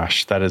 Oh,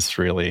 gosh, that is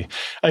really...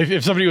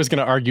 If somebody was going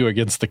to argue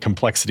against the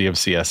complexity of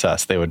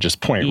CSS, they would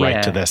just point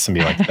right to this and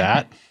be like,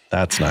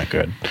 that's not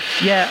good.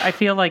 Yeah, I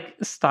feel like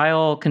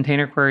style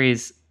container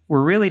queries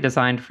were really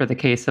designed for the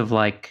case of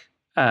like,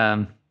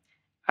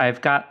 I've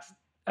got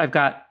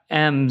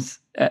M's,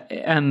 the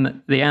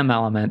M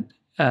element.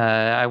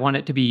 I want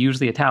it to be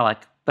usually italic,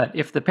 but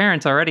if the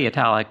parent's already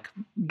italic,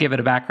 give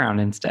it a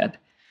background instead.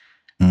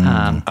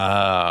 But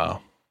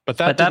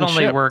that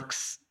only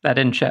works... That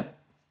didn't ship.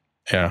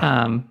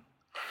 Yeah.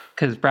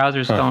 Because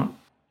browsers don't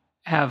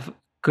have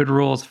good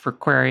rules for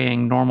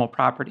querying normal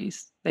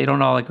properties. They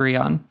don't all agree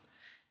on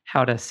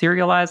how to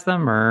serialize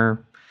them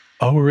or...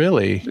 Oh,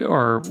 really?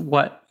 Or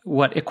what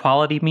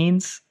equality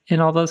means in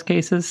all those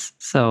cases.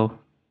 So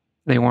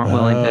they weren't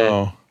willing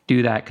to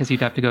do that, because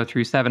you'd have to go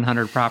through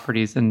 700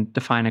 properties and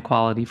define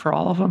equality for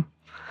all of them.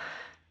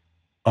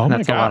 Oh, and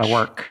that's a lot of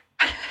work.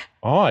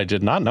 Oh, I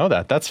did not know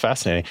that. That's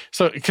fascinating.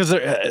 So, because...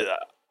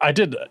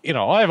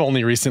 I've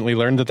only recently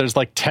learned that there's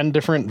like 10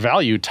 different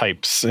value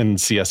types in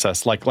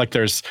CSS. Like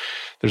there's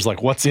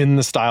like what's in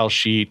the style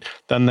sheet.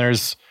 Then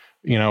there's,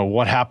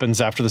 what happens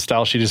after the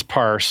style sheet is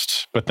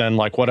parsed. But then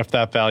like, what if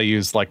that value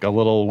is like a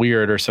little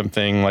weird or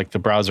something, like the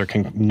browser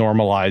can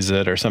normalize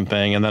it or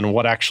something. And then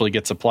what actually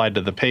gets applied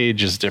to the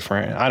page is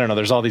different. I don't know.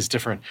 There's all these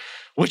different,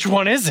 which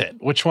one is it?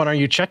 Which one are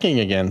you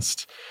checking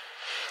against?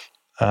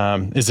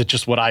 Is it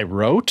just what I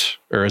wrote,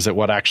 or is it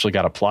what actually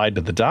got applied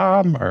to the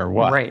DOM, or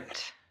what?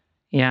 Right.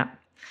 Yeah.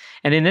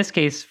 And in this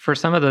case, for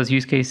some of those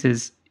use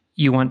cases,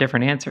 you want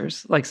different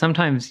answers. Like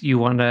sometimes you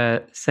want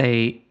to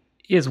say,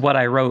 is what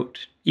I wrote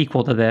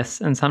equal to this?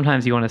 And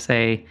sometimes you want to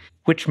say,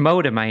 which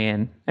mode am I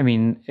in? I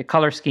mean, a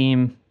color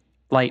scheme,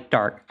 light,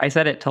 dark. I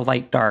set it to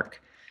light, dark.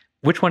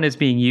 Which one is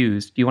being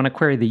used? You want to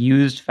query the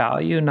used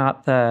value,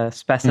 not the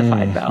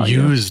specified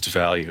value. Used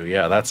value.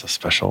 Yeah, that's a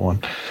special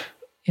one.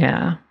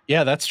 Yeah.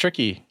 Yeah, that's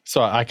tricky.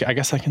 So I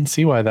guess I can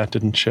see why that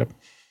didn't ship.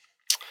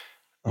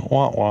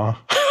 Wah, wah.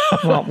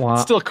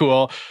 It's still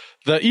cool.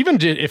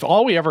 If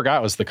all we ever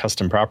got was the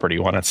custom property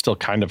one, it's still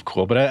kind of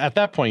cool. But at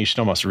that point, you should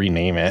almost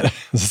rename it.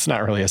 It's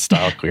not really a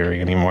style query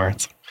anymore.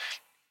 It's a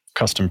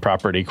custom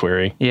property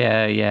query.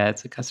 Yeah,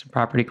 it's a custom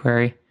property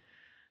query.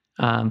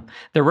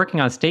 They're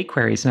working on state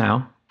queries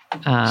now.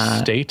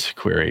 State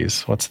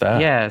queries? What's that?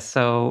 Yeah,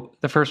 so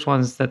the first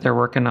ones that they're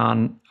working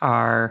on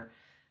are,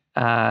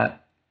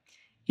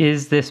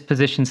 is this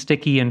position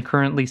sticky and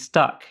currently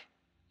stuck?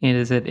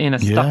 Is it in a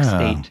stuck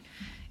state?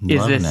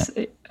 Is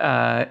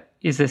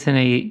this in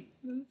a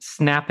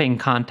snapping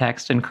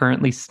context and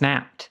currently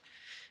snapped?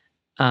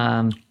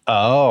 Oh,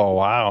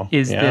 wow.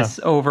 Is this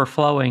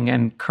overflowing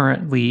and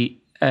currently,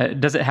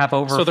 does it have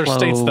overflow? So there's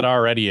states that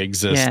already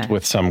exist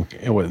with some,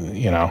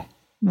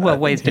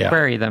 ways to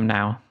query them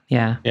now.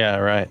 Yeah. Yeah,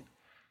 right.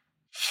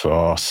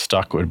 So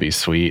stuck would be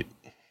sweet.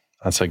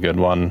 That's a good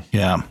one.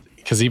 Yeah.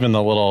 Because even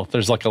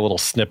there's like a little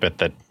snippet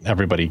that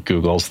everybody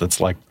Googles that's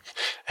like,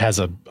 has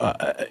a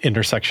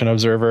intersection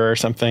observer or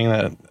something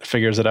that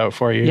figures it out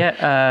for you.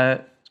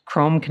 Yeah,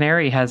 Chrome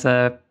Canary has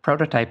a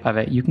prototype of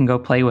it. You can go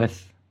play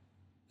with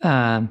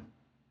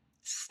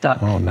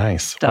stuck. Oh,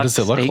 nice. What does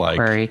it look like?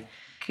 Query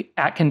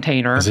at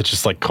container. Is it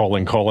just like :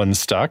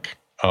 stuck?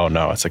 Oh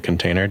no, it's a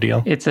container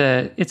deal. It's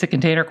a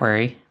container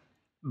query,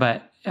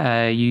 but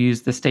you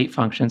use the state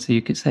function, so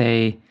you could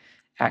say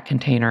at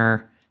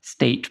container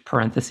state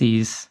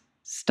parentheses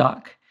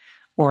stuck.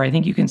 Or I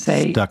think you can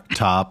say stuck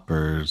top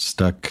or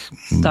stuck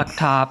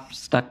top,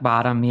 stuck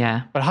bottom.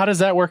 Yeah. But how does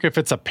that work if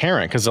it's a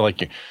parent? Because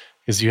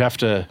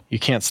you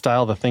can't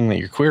style the thing that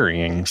you're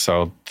querying.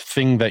 So the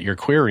thing that you're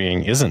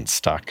querying isn't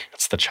stuck.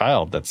 It's the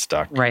child that's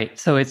stuck. Right.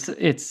 So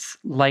it's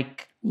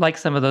like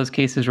some of those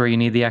cases where you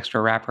need the extra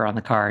wrapper on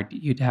the card.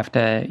 You'd have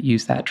to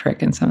use that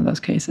trick in some of those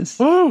cases.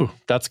 Ooh,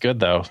 that's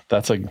good though.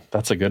 That's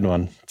a good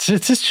one.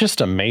 It's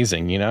just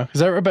amazing,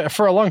 because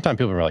for a long time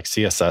people were like,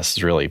 CSS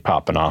is really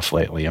popping off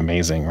lately.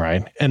 Amazing,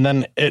 right? And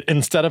then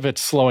instead of it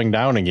slowing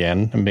down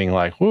again and being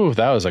like, "Woo,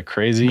 that was a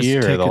crazy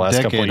year the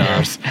last couple of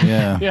years."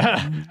 Yeah,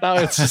 yeah. Now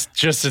it's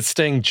it's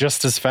staying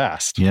just as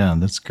fast. Yeah,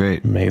 that's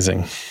great.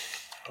 Amazing.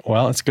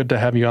 Well, it's good to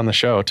have you on the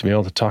show to be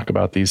able to talk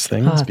about these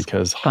things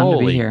because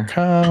holy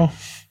cow,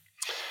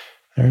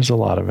 there's a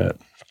lot of it.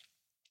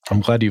 I'm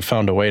glad you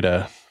found a way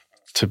to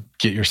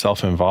get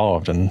yourself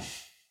involved and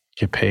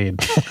get paid.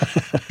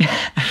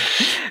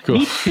 Cool.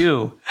 Me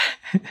too.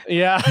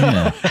 Yeah.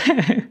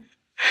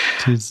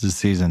 'Tis the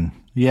season.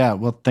 Yeah.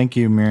 Well, thank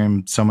you,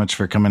 Miriam, so much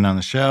for coming on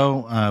the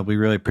show. We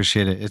really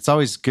appreciate it. It's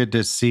always good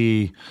to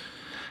see,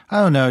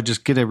 I don't know,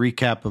 just get a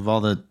recap of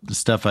all the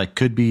stuff I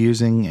could be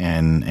using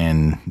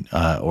and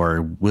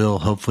or will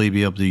hopefully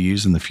be able to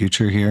use in the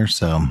future here.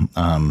 So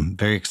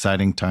very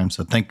exciting time.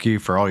 So thank you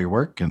for all your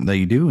work that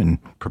you do in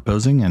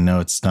proposing. I know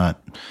it's got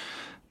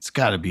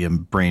to be a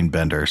brain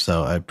bender.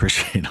 So I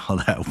appreciate all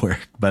that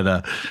work.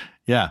 But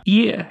yeah.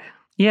 Yeah.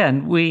 Yeah.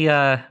 And we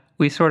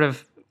sort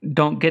of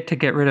don't get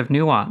rid of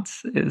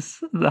nuance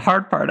is the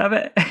hard part of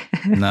it.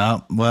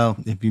 No, well,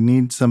 if you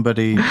need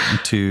somebody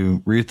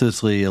to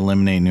ruthlessly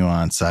eliminate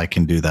nuance, I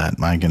can do that.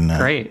 I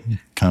can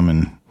come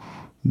and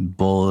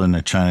bull in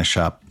a China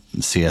shop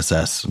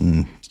CSS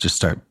and just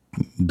start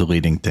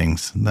deleting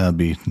things. That would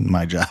be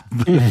my job.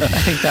 I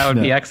think that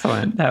would be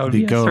excellent. That would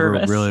be go a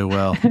service. Over really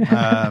well.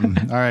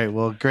 All right.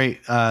 Well,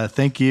 great.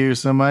 Thank you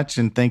so much.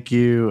 And thank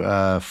you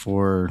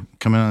for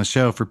coming on the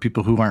show. For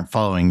people who aren't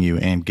following you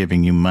and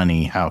giving you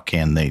money, how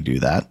can they do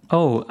that?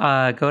 Oh,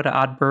 go to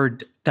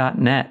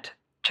oddbird.net.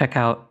 Check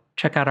out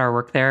our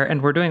work there.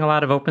 And we're doing a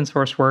lot of open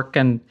source work,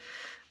 and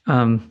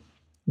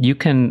you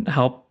can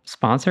help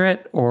sponsor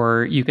it,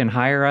 or you can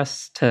hire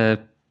us to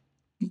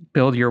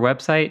build your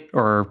website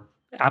or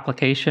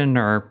application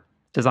or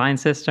design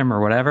system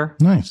or whatever.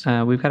 Nice.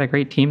 We've got a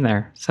great team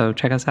there, so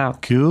check us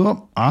out.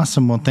 Cool.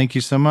 Awesome. Well, thank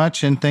you so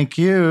much. And thank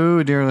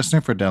you, dear listener,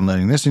 for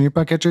downloading this in your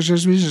podcast.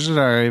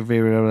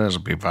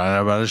 Be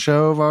fine about the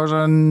show. I was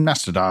on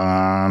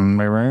Mastodon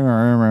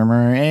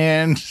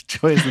and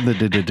join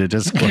the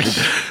Discord.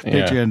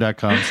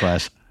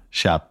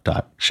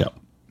 Patreon.com/shop.show.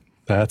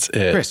 That's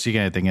it. Chris, you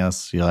got anything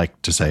else you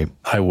like to say?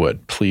 I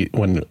would. Please,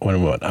 when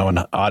I want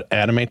to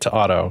animate to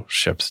auto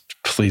ships,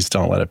 please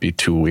don't let it be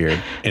too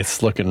weird.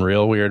 It's looking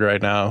real weird right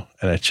now,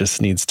 and it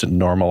just needs to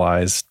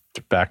normalize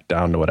back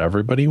down to what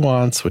everybody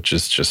wants, which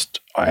is just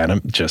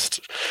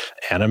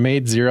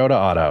animate 0 to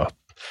auto.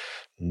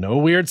 No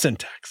weird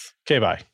syntax. Okay, bye.